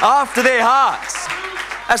go after their hearts.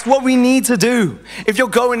 That's what we need to do. If you're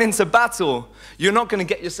going into battle, you're not going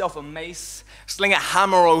to get yourself a mace, sling a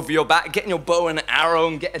hammer over your back, getting your bow and arrow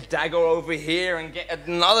and get a dagger over here and get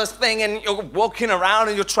another thing, and you're walking around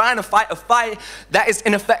and you're trying to fight a fight that is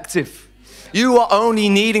ineffective. You are only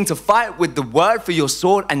needing to fight with the word for your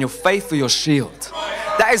sword and your faith for your shield.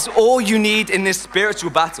 That is all you need in this spiritual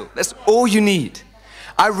battle. That's all you need.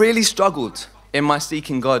 I really struggled in my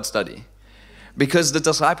seeking God study because the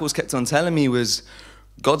disciples kept on telling me was,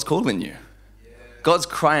 God's calling you. God's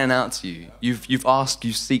crying out to you. You've asked,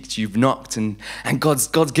 you've seeked, you've knocked, and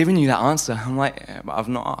God's given you that answer. I'm like, yeah, but I've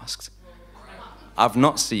not asked. I've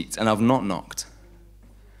not seeked, and I've not knocked.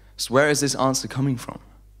 So where is this answer coming from?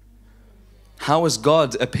 How has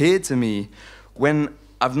God appeared to me when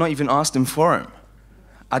I've not even asked him for him?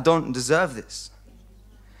 I don't deserve this.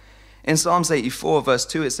 In Psalms 84, verse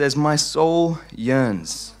 2, it says, my soul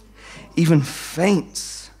yearns, even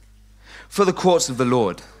faints, for the courts of the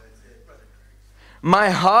Lord.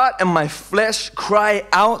 My heart and my flesh cry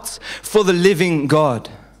out for the living God.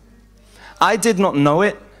 I did not know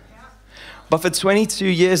it, but for 22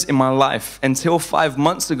 years in my life, until 5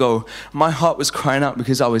 months ago, my heart was crying out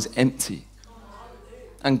because I was empty.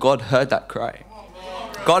 And God heard that cry.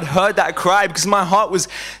 God heard that cry because my heart was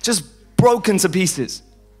just broken to pieces.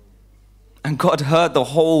 And God heard the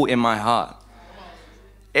hole in my heart.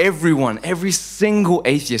 Everyone, every single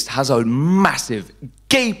atheist has a massive,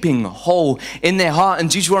 gaping hole in their heart. In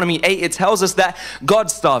Deuteronomy 8, it tells us that God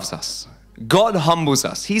starves us. God humbles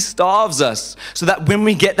us. He starves us so that when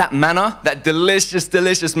we get that manna, that delicious,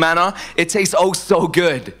 delicious manna, it tastes oh so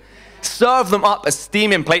good. Serve them up a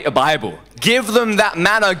steaming plate of Bible. Give them that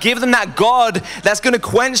manna. Give them that God that's going to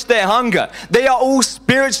quench their hunger. They are all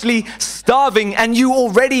spiritually starving, and you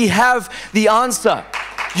already have the answer.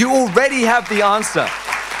 You already have the answer.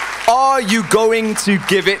 Are you going to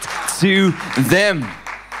give it to them?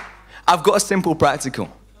 I've got a simple practical.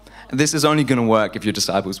 This is only going to work if you're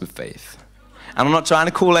disciples with faith. And I'm not trying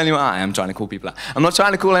to call anyone out. I am trying to call people out. I'm not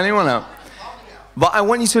trying to call anyone out. But I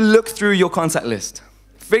want you to look through your contact list.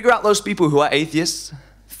 Figure out those people who are atheists.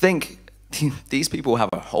 Think, these people have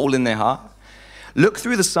a hole in their heart. Look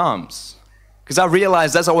through the Psalms. Because I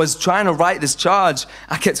realized as I was trying to write this charge,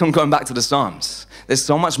 I kept on going back to the Psalms. There's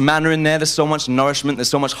so much manna in there. There's so much nourishment. There's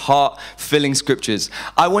so much heart-filling scriptures.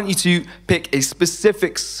 I want you to pick a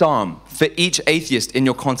specific psalm for each atheist in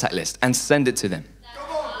your contact list and send it to them.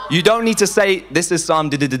 You don't need to say, this is Psalm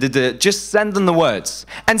da-da-da-da-da. Just send them the words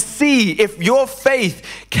and see if your faith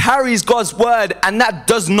carries God's word and that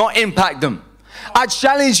does not impact them. I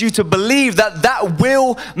challenge you to believe that that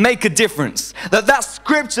will make a difference. That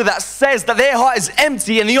scripture that says that their heart is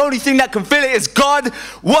empty and the only thing that can fill it is God,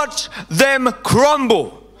 watch them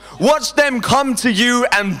crumble. Watch them come to you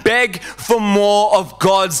and beg for more of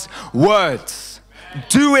God's words.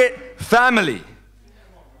 Do it, family.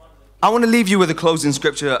 I want to leave you with a closing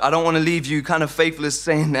scripture. I don't want to leave you kind of faithless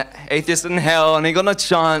saying that atheists in hell and they got no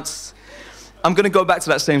chance. I'm going to go back to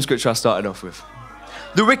that same scripture I started off with.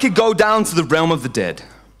 The wicked go down to the realm of the dead,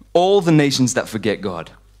 all the nations that forget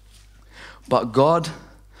God. But God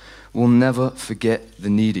will never forget the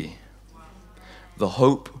needy. The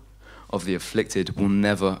hope of the afflicted will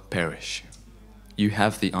never perish. You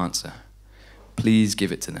have the answer. Please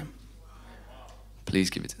give it to them. Please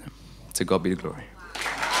give it to them. To God be the glory.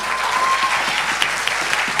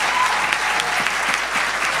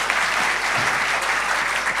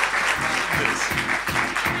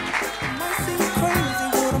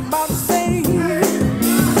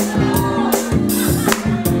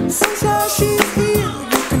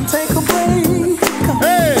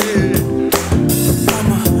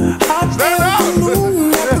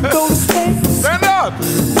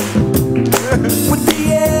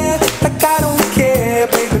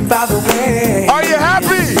 Are you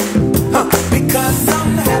happy? Because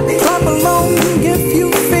I'm happy. Clap along if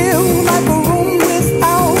you feel like a room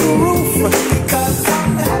without a roof. Because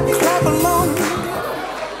I'm happy. Clap along.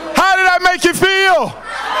 How did I make you feel?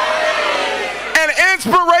 An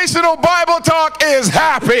inspirational Bible talk is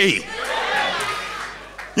happy.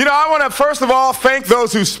 You know, I want to first of all thank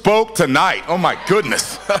those who spoke tonight. Oh my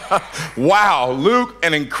goodness. Wow, Luke,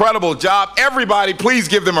 an incredible job. Everybody, please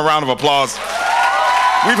give them a round of applause.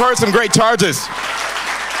 We've heard some great charges.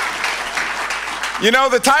 You know,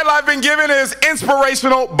 the title I've been given is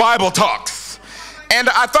Inspirational Bible Talks. And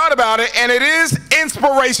I thought about it, and it is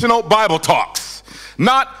Inspirational Bible Talks,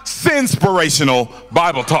 not Sinspirational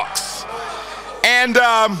Bible Talks. And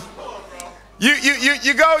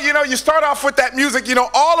you go, you know, you start off with that music. You know,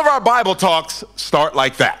 all of our Bible talks start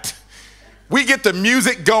like that. We get the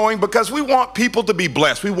music going because we want people to be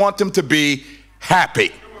blessed. We want them to be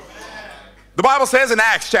happy. The Bible says in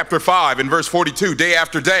Acts chapter 5 and verse 42, day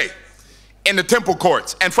after day, in the temple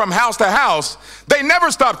courts and from house to house, they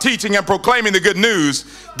never stopped teaching and proclaiming the good news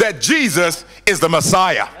that Jesus is the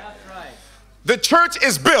Messiah. The church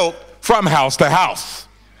is built from house to house.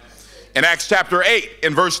 In Acts chapter 8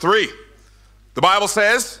 in verse 3, the Bible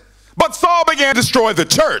says, but Saul began to destroy the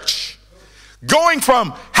church. Going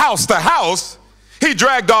from house to house, he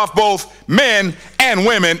dragged off both men and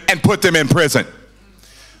women and put them in prison.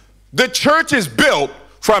 The church is built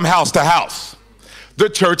from house to house. The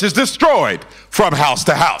church is destroyed from house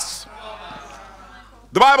to house.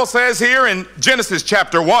 The Bible says here in Genesis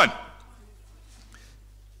chapter 1,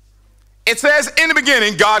 it says, in the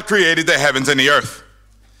beginning, God created the heavens and the earth.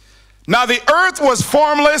 Now the earth was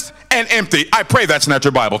formless and empty. I pray that's not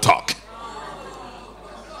your Bible talk.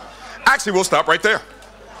 Actually, we'll stop right there.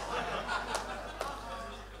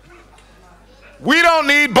 We don't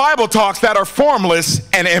need Bible talks that are formless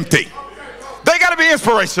and empty. They got to be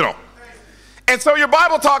inspirational. And so your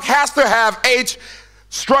Bible talk has to have H,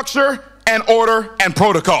 structure and order and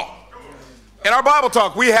protocol. In our Bible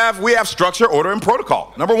talk, we have structure, order, and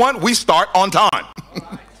protocol. Number one, we start on time.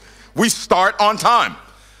 We start on time.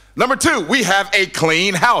 Number two, we have a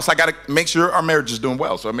clean house. I got to make sure our marriage is doing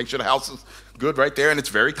well, so I make sure the house is good right there and it's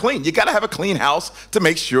very clean. You got to have a clean house to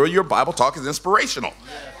make sure your Bible talk is inspirational.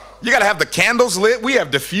 You got to have the candles lit. We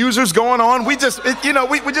have diffusers going on.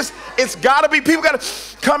 It's got to be, people got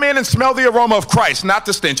to come in and smell the aroma of Christ, not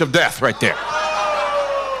the stench of death right there.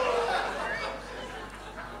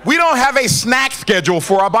 We don't have a snack schedule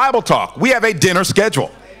for our Bible talk. We have a dinner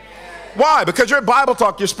schedule. Why? Because your Bible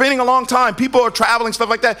talk, you're spending a long time. People are traveling, stuff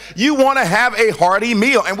like that. You want to have a hearty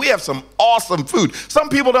meal, and we have some awesome food. Some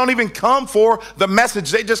people don't even come for the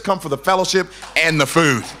message. They just come for the fellowship and the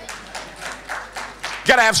food. You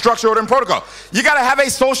got to have structure, order, and protocol. You got to have a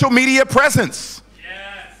social media presence.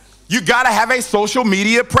 Yes. You got to have a social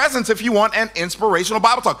media presence if you want an inspirational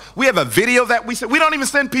Bible talk. We have a video that we send. We don't even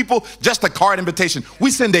send people just a card invitation.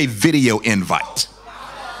 We send a video invite.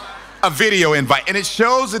 A video invite. And it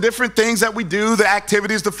shows the different things that we do, the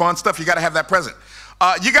activities, the fun stuff. You got to have that present.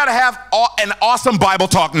 You got to have an awesome Bible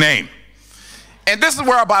talk name. And this is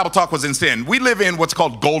where our Bible talk was in sin. We live in what's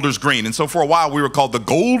called Golders Green. And so for a while we were called the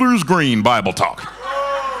Golders Green Bible Talk.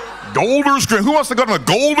 Golders Green. Who wants to go to a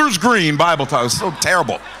Golders Green Bible talk? It's so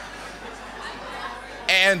terrible.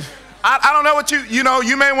 And I don't know what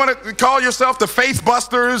you may want to call yourself the Faith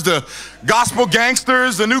Busters, the Gospel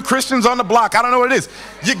Gangsters, the New Christians on the Block. I don't know what it is.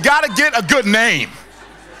 You got to get a good name.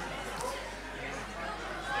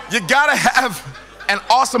 You got to have an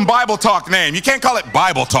awesome Bible talk name. You can't call it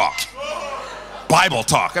Bible Talk. Bible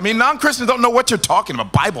Talk. I mean, non-Christians don't know what you're talking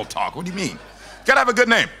about. Bible Talk. What do you mean? You got to have a good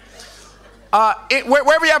name.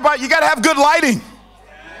 Wherever you have, you got to have good lighting.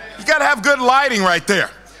 You got to have good lighting right there.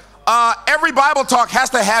 Every Bible talk has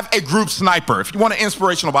to have a group sniper if you want an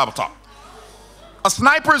inspirational Bible talk. A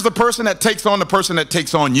sniper is the person that takes on the person that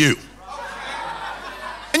takes on you.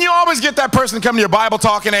 And you always get that person to come to your Bible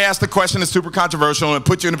talk and they ask the question that's super controversial and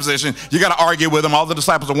put you in a position, you got to argue with them. All the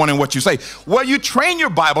disciples are wondering what you say. Well, you train your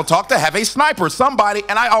Bible talk to have a sniper, somebody,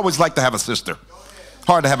 and I always like to have a sister.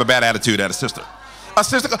 Hard to have a bad attitude at a sister. A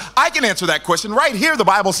sister, I can answer that question. Right here, the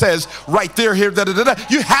Bible says, right there, here,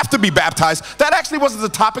 you have to be baptized. That actually wasn't the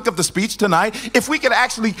topic of the speech tonight. If we could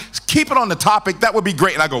actually keep it on the topic, that would be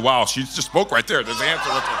great. And I go, wow, she just spoke right there. There's the answer.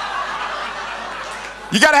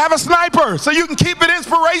 You got to have a sniper so you can keep it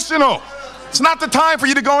inspirational. It's not the time for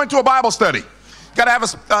you to go into a Bible study. You got to have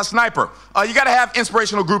a sniper. You got to have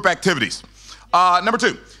inspirational group activities. Number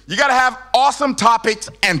 2, you got to have awesome topics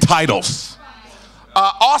and titles.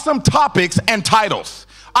 Awesome topics and titles.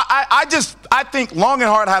 I think long and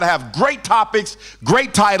hard how to have great topics,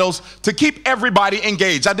 great titles to keep everybody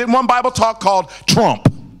engaged. I did one Bible talk called Trump.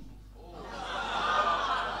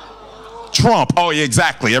 Trump. Oh, yeah,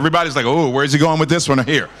 exactly. Everybody's like, oh, where's he going with this one or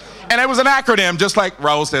here? And it was an acronym, just like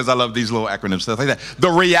Raul says, I love these little acronyms, stuff like that. The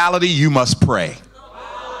reality you must pray.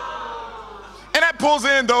 And that pulls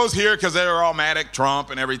in those here because they're all mad at Trump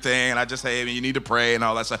and everything. And I just say, you need to pray and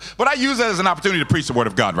all that stuff. But I use that as an opportunity to preach the word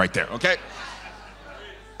of God right there, okay?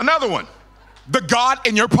 Another one, the God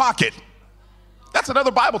in your pocket. That's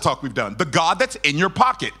another Bible talk we've done. The God that's in your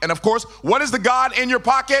pocket. And of course, what is the God in your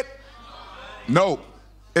pocket? No,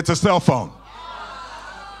 it's a cell phone.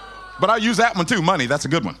 But I use that one too, money. That's a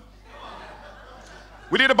good one.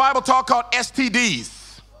 We did a Bible talk called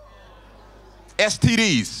STDs.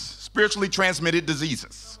 STDs, spiritually transmitted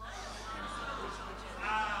diseases.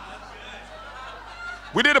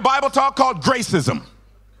 We did a Bible talk called Gracism.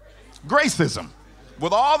 Gracism.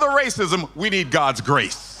 With all the racism, we need God's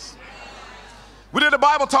grace. We did a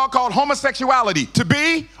Bible talk called Homosexuality. To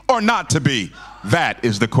be or not to be? That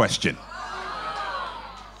is the question.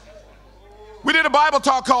 We did a Bible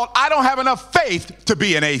talk called I don't have enough faith to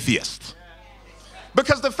be an atheist.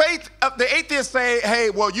 Because the atheists say, hey,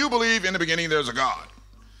 well, you believe in the beginning there's a God.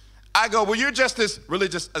 I go, well, you're just as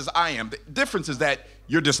religious as I am. The difference is that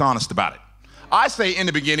you're dishonest about it. I say in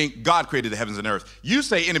the beginning, God created the heavens and earth. You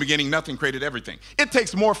say in the beginning, nothing created everything. It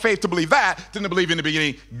takes more faith to believe that than to believe in the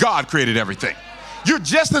beginning, God created everything. You're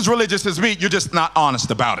just as religious as me. You're just not honest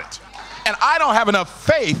about it. And I don't have enough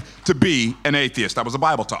faith to be an atheist. That was a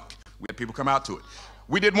Bible talk. We had people come out to it.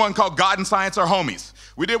 We did one called God and Science Are Homies.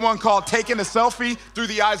 We did one called Taking a Selfie Through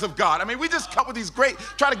the Eyes of God. I mean, we just come with these great,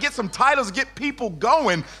 try to get some titles to get people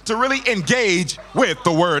going to really engage with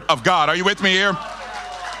the Word of God. Are you with me here?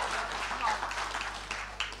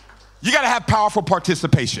 You got to have powerful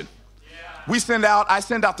participation. I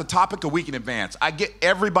send out the topic a week in advance. I get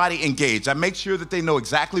everybody engaged. I make sure that they know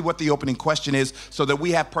exactly what the opening question is so that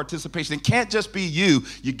we have participation. It can't just be you.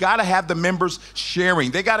 You got to have the members sharing.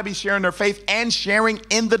 They got to be sharing their faith and sharing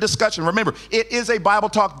in the discussion. Remember, it is a Bible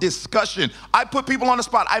talk discussion. I put people on the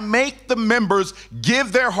spot. I make the members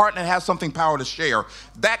give their heart and have something powerful to share.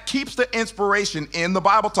 That keeps the inspiration in the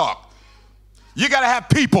Bible talk. You got to have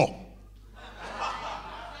people.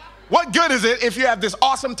 What good is it if you have this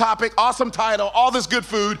awesome topic, awesome title, all this good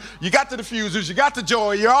food, you got the diffusers, you got the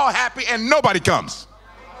joy, you're all happy, and nobody comes?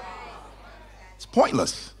 It's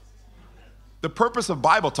pointless. The purpose of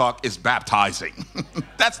Bible talk is baptizing.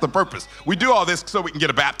 That's the purpose. We do all this so we can get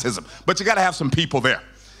a baptism, but you got to have some people there.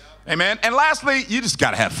 Amen. And lastly, you just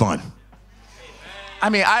got to have fun. I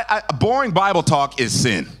mean, boring Bible talk is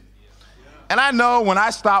sin. And I know when I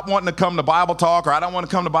stop wanting to come to Bible talk or I don't want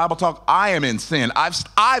to come to Bible talk, I am in sin. I've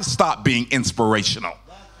stopped being inspirational.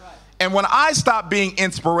 And when I stop being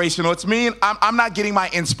inspirational, it's mean I'm not getting my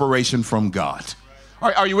inspiration from God.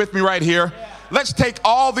 Are you with me right here? Let's take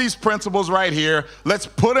all these principles right here. Let's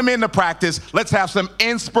put them into practice. Let's have some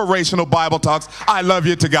inspirational Bible talks. I love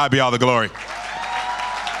you. To God be all the glory.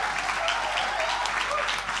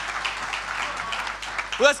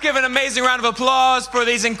 Let's give an amazing round of applause for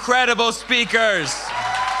these incredible speakers.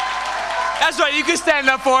 That's right, you can stand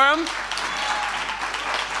up for them.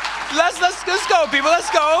 Let's go, people,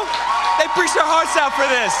 let's go. They preached their hearts out for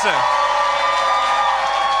this.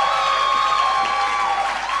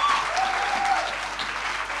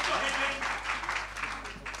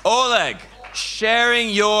 Oleg, sharing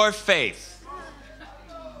your faith.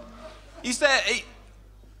 He said,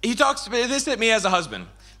 he talks, this hit me as a husband,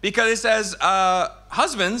 because he says,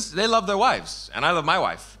 husbands, they love their wives, and I love my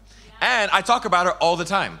wife. And I talk about her all the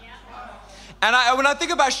time. And when I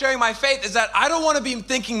think about sharing my faith, is that I don't want to be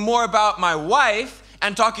thinking more about my wife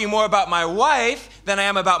and talking more about my wife than I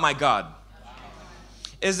am about my God.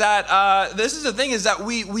 Is that, this is the thing, is that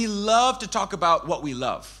we love to talk about what we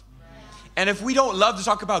love. And if we don't love to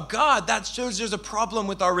talk about God, that shows there's a problem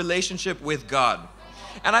with our relationship with God.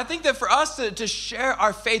 And I think that for us to share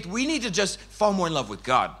our faith, we need to just fall more in love with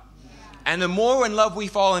God. And the more in love we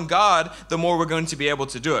fall in God, the more we're going to be able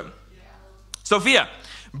to do it. Sophia,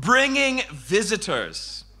 bringing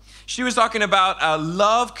visitors. She was talking about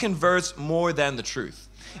love converts more than the truth.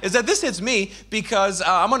 Is that this hits me because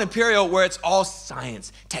I'm on Imperial where it's all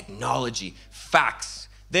science, technology, facts.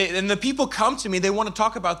 And the people come to me, they want to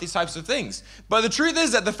talk about these types of things. But the truth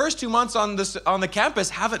is that the first 2 months on the campus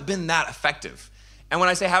haven't been that effective. And when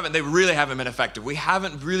I say haven't, they really haven't been effective. We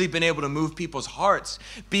haven't really been able to move people's hearts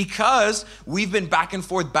because we've been back and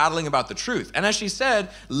forth battling about the truth. And as she said,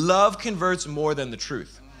 love converts more than the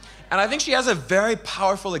truth. And I think she has a very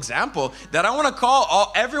powerful example that I want to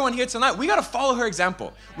call everyone here tonight. We got to follow her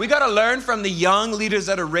example. We got to learn from the young leaders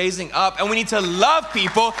that are raising up, and we need to love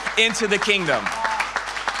people into the kingdom.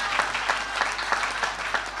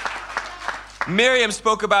 Miriam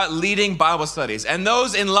spoke about leading Bible studies, and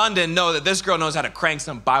those in London know that this girl knows how to crank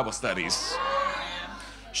some Bible studies.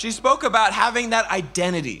 She spoke about having that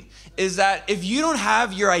identity, is that if you don't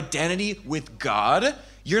have your identity with God,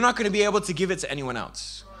 you're not going to be able to give it to anyone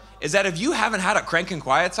else. Is that if you haven't had a crank and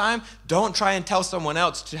quiet time, don't try and tell someone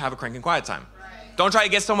else to have a crank and quiet time. Don't try to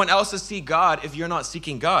get someone else to see God if you're not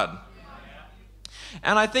seeking God.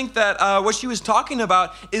 And I think that what she was talking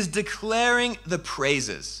about is declaring the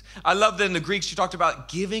praises. I love that in the Greek she talked about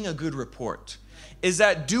giving a good report. Is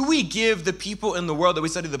that, do we give the people in the world that we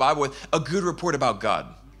study the Bible with a good report about God?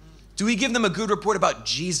 Do we give them a good report about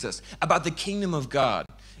Jesus, about the kingdom of God?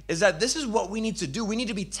 Is that this is what we need to do. We need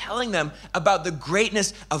to be telling them about the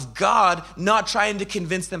greatness of God, not trying to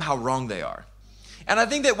convince them how wrong they are. And I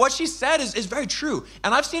think that what she said is very true.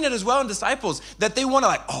 And I've seen it as well in disciples, that they want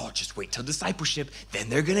to just wait till discipleship, then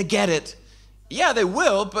they're going to get it. Yeah, they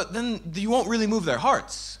will, but then you won't really move their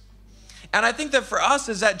hearts. And I think that for us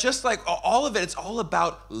is that just like all of it, it's all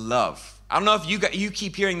about love. I don't know if you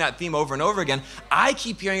keep hearing that theme over and over again. I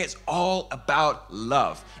keep hearing it's all about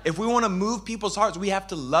love. If we want to move people's hearts, we have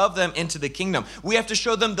to love them into the kingdom. We have to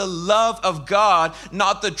show them the love of God,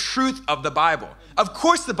 not the truth of the Bible. Of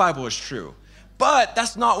course the Bible is true, but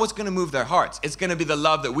that's not what's going to move their hearts. It's going to be the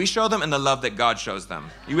love that we show them and the love that God shows them.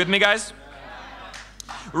 You with me, guys?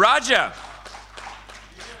 Raja,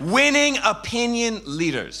 winning opinion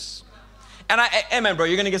leaders. And amen, bro,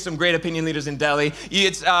 you're going to get some great opinion leaders in Delhi.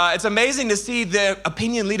 It's amazing to see the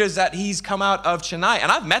opinion leaders that he's come out of Chennai.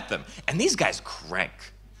 And I've met them. And these guys crank.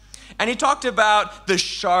 And he talked about the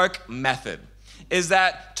shark method. Is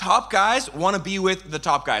that top guys want to be with the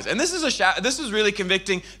top guys. And this is really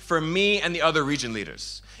convicting for me and the other region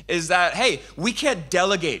leaders. Is that, hey, we can't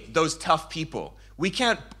delegate those tough people. We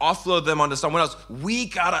can't offload them onto someone else. We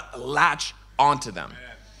got to latch onto them.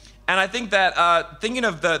 And I think that thinking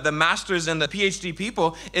of the masters and the PhD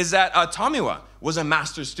people is that Tomiwa was a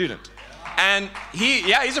master's student. And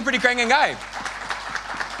he's a pretty cranking guy.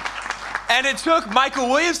 And it took Michael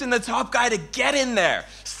Williamson, the top guy, to get in there.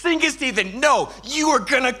 Sink his teeth in, no, you are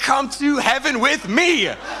gonna come to heaven with me.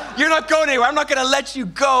 You're not going anywhere. I'm not gonna let you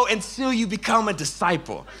go until you become a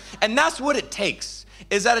disciple. And that's what it takes,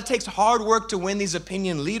 is that it takes hard work to win these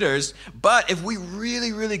opinion leaders, but if we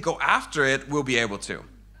really, really go after it, we'll be able to.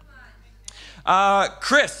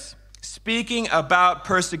 Chris, speaking about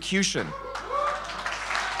persecution.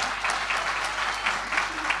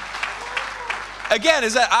 Again,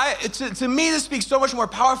 is that to me this speaks so much more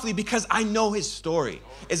powerfully because I know his story.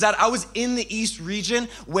 Is that I was in the East region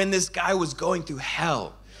when this guy was going through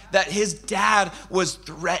hell. That his dad was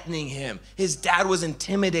threatening him. His dad was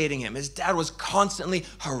intimidating him. His dad was constantly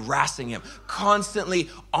harassing him, constantly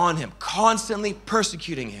on him, constantly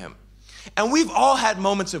persecuting him. And we've all had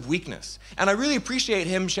moments of weakness. And I really appreciate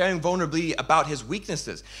him sharing vulnerably about his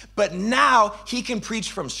weaknesses. But now he can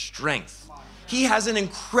preach from strength. He has an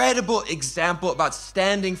incredible example about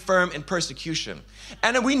standing firm in persecution.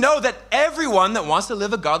 And we know that everyone that wants to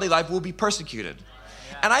live a godly life will be persecuted.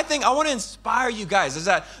 And I think I want to inspire you guys is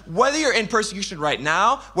that whether you're in persecution right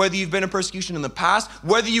now, whether you've been in persecution in the past,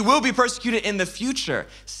 whether you will be persecuted in the future,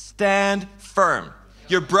 stand firm.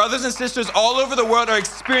 Your brothers and sisters all over the world are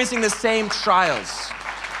experiencing the same trials.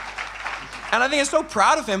 And I think I'm so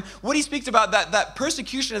proud of him. What he speaks about, that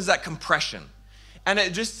persecution is that compression.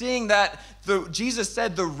 And just seeing that Jesus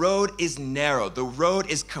said the road is narrow, the road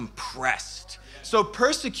is compressed. So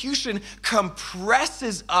persecution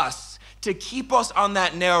compresses us to keep us on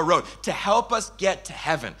that narrow road, to help us get to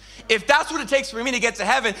heaven. If that's what it takes for me to get to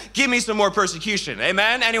heaven, give me some more persecution.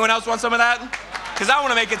 Amen? Anyone else want some of that? Because I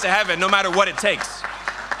want to make it to heaven no matter what it takes.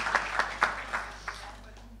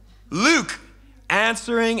 Luke,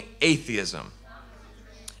 answering atheism.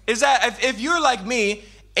 Is that, if you're like me,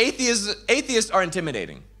 atheists are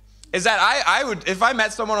intimidating. Is that I would, if I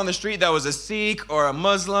met someone on the street that was a Sikh or a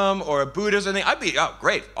Muslim or a Buddhist or anything, I'd be, oh,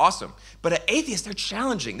 great, awesome. But an atheist, they're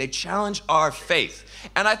challenging. They challenge our faith.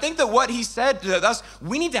 And I think that what he said to us,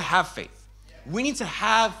 we need to have faith. We need to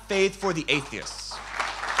have faith for the atheists.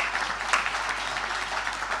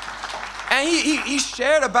 And he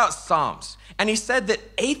shared about Psalms. And he said that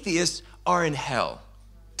atheists are in hell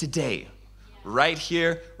today, right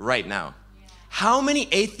here, right now. How many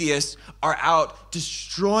atheists are out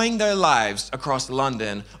destroying their lives across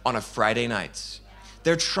London on a Friday night?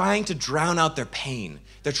 They're trying to drown out their pain.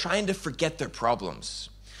 They're trying to forget their problems.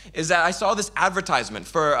 Is that I saw this advertisement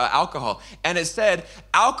for alcohol, and it said,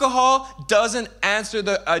 alcohol doesn't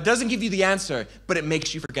give you the answer, but it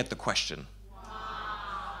makes you forget the question.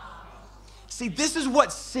 See, this is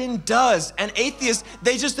what sin does. And atheists,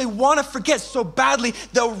 they want to forget so badly,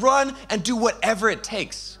 they'll run and do whatever it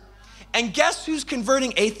takes. And guess who's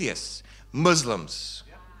converting atheists? Muslims.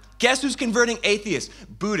 Guess who's converting atheists?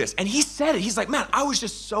 Buddhists. And he said it. He's like, man, I was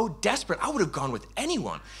just so desperate. I would have gone with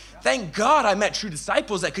anyone. Thank God I met true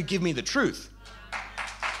disciples that could give me the truth.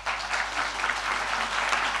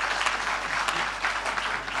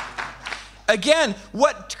 Again,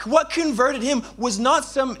 what converted him was not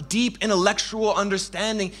some deep intellectual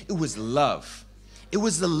understanding. It was love. It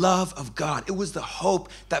was the love of God. It was the hope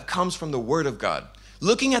that comes from the Word of God.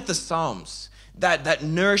 Looking at the Psalms, that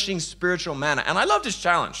nourishing spiritual manna. And I loved his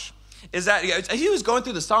challenge. Is that he was going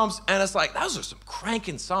through the Psalms, and it's like, those are some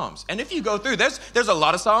cranking Psalms. And if you go through, there's a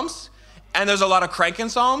lot of Psalms, and there's a lot of cranking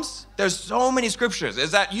Psalms. There's so many scriptures. Is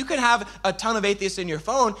that you can have a ton of atheists in your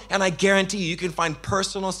phone, and I guarantee you can find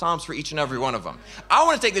personal Psalms for each and every one of them. I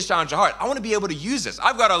want to take this challenge to heart. I want to be able to use this.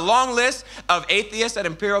 I've got a long list of atheists at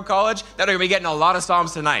Imperial College that are going to be getting a lot of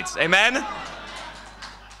Psalms tonight. Amen?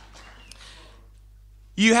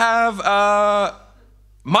 You have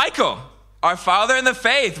Michael, our father in the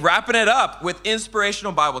faith, wrapping it up with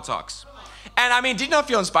inspirational Bible talks. And I mean, did you not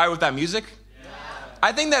feel inspired with that music? Yeah.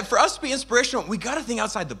 I think that for us to be inspirational, we got to think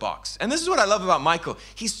outside the box. And this is what I love about Michael.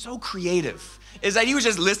 He's so creative. Is that he was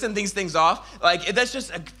just listing these things off. Like, that's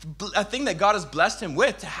just a thing that God has blessed him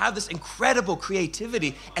with, to have this incredible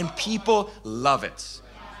creativity, and people love it.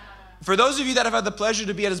 For those of you that have had the pleasure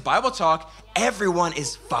to be at his Bible talk, everyone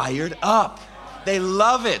is fired up. They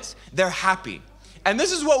love it. They're happy. And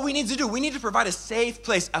this is what we need to do. We need to provide a safe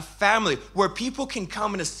place, a family where people can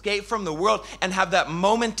come and escape from the world and have that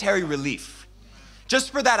momentary relief. Just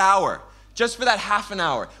for that hour, just for that half an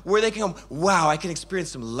hour, where they can go, wow, I can experience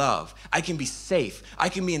some love. I can be safe. I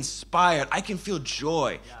can be inspired. I can feel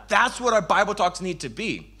joy. That's what our Bible talks need to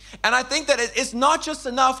be. And I think that it's not just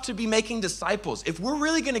enough to be making disciples. If we're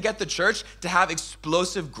really going to get the church to have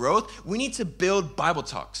explosive growth, we need to build Bible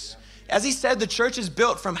talks. As he said, the church is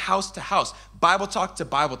built from house to house, Bible talk to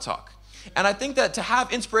Bible talk. And I think that to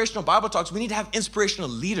have inspirational Bible talks, we need to have inspirational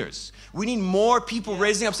leaders. We need more people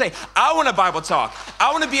raising up, saying, I want a Bible talk.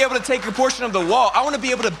 I want to be able to take a portion of the wall. I want to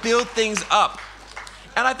be able to build things up.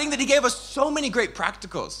 And I think that he gave us so many great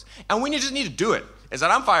practicals. And we just need to do it. Is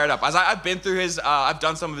that I'm fired up. As I've been through I've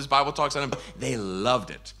done some of his Bible talks on him. They loved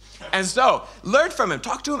it. And so, learn from him,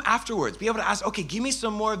 talk to him afterwards, be able to ask, okay, give me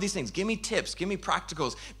some more of these things, give me tips, give me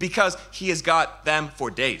practicals, because he has got them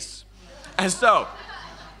for days. And so,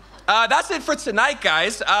 that's it for tonight,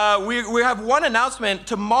 guys. We have one announcement.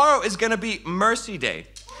 Tomorrow is gonna be Mercy Day.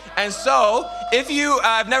 And so, if you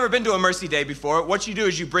have never been to a Mercy Day before, what you do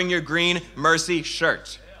is you bring your green Mercy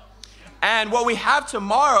shirt. And what we have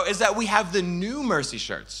tomorrow is that we have the new Mercy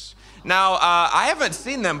shirts. Now, I haven't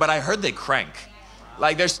seen them, but I heard they crank.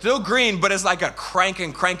 Like, they're still green, but it's like a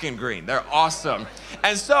cranking green. They're awesome.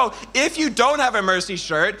 And so, if you don't have a Mercy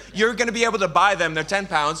shirt, you're gonna be able to buy them. They're 10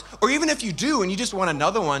 pounds. Or even if you do and you just want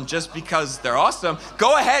another one just because they're awesome,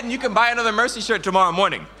 go ahead and you can buy another Mercy shirt tomorrow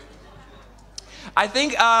morning. I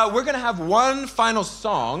think we're gonna have one final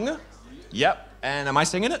song. Yep, and am I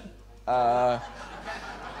singing it?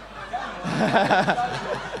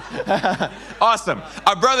 Awesome.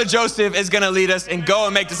 Our brother Joseph is gonna lead us in Go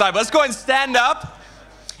and Make Disciples. Let's go ahead and stand up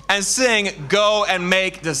and sing Go and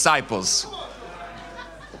Make Disciples.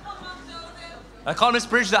 I call this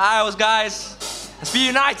bridge the aisles, guys. Let's be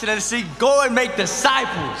united and see, go and make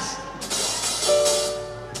disciples.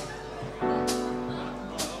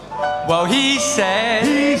 Well, he said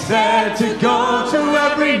to go to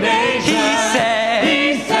every nation. He said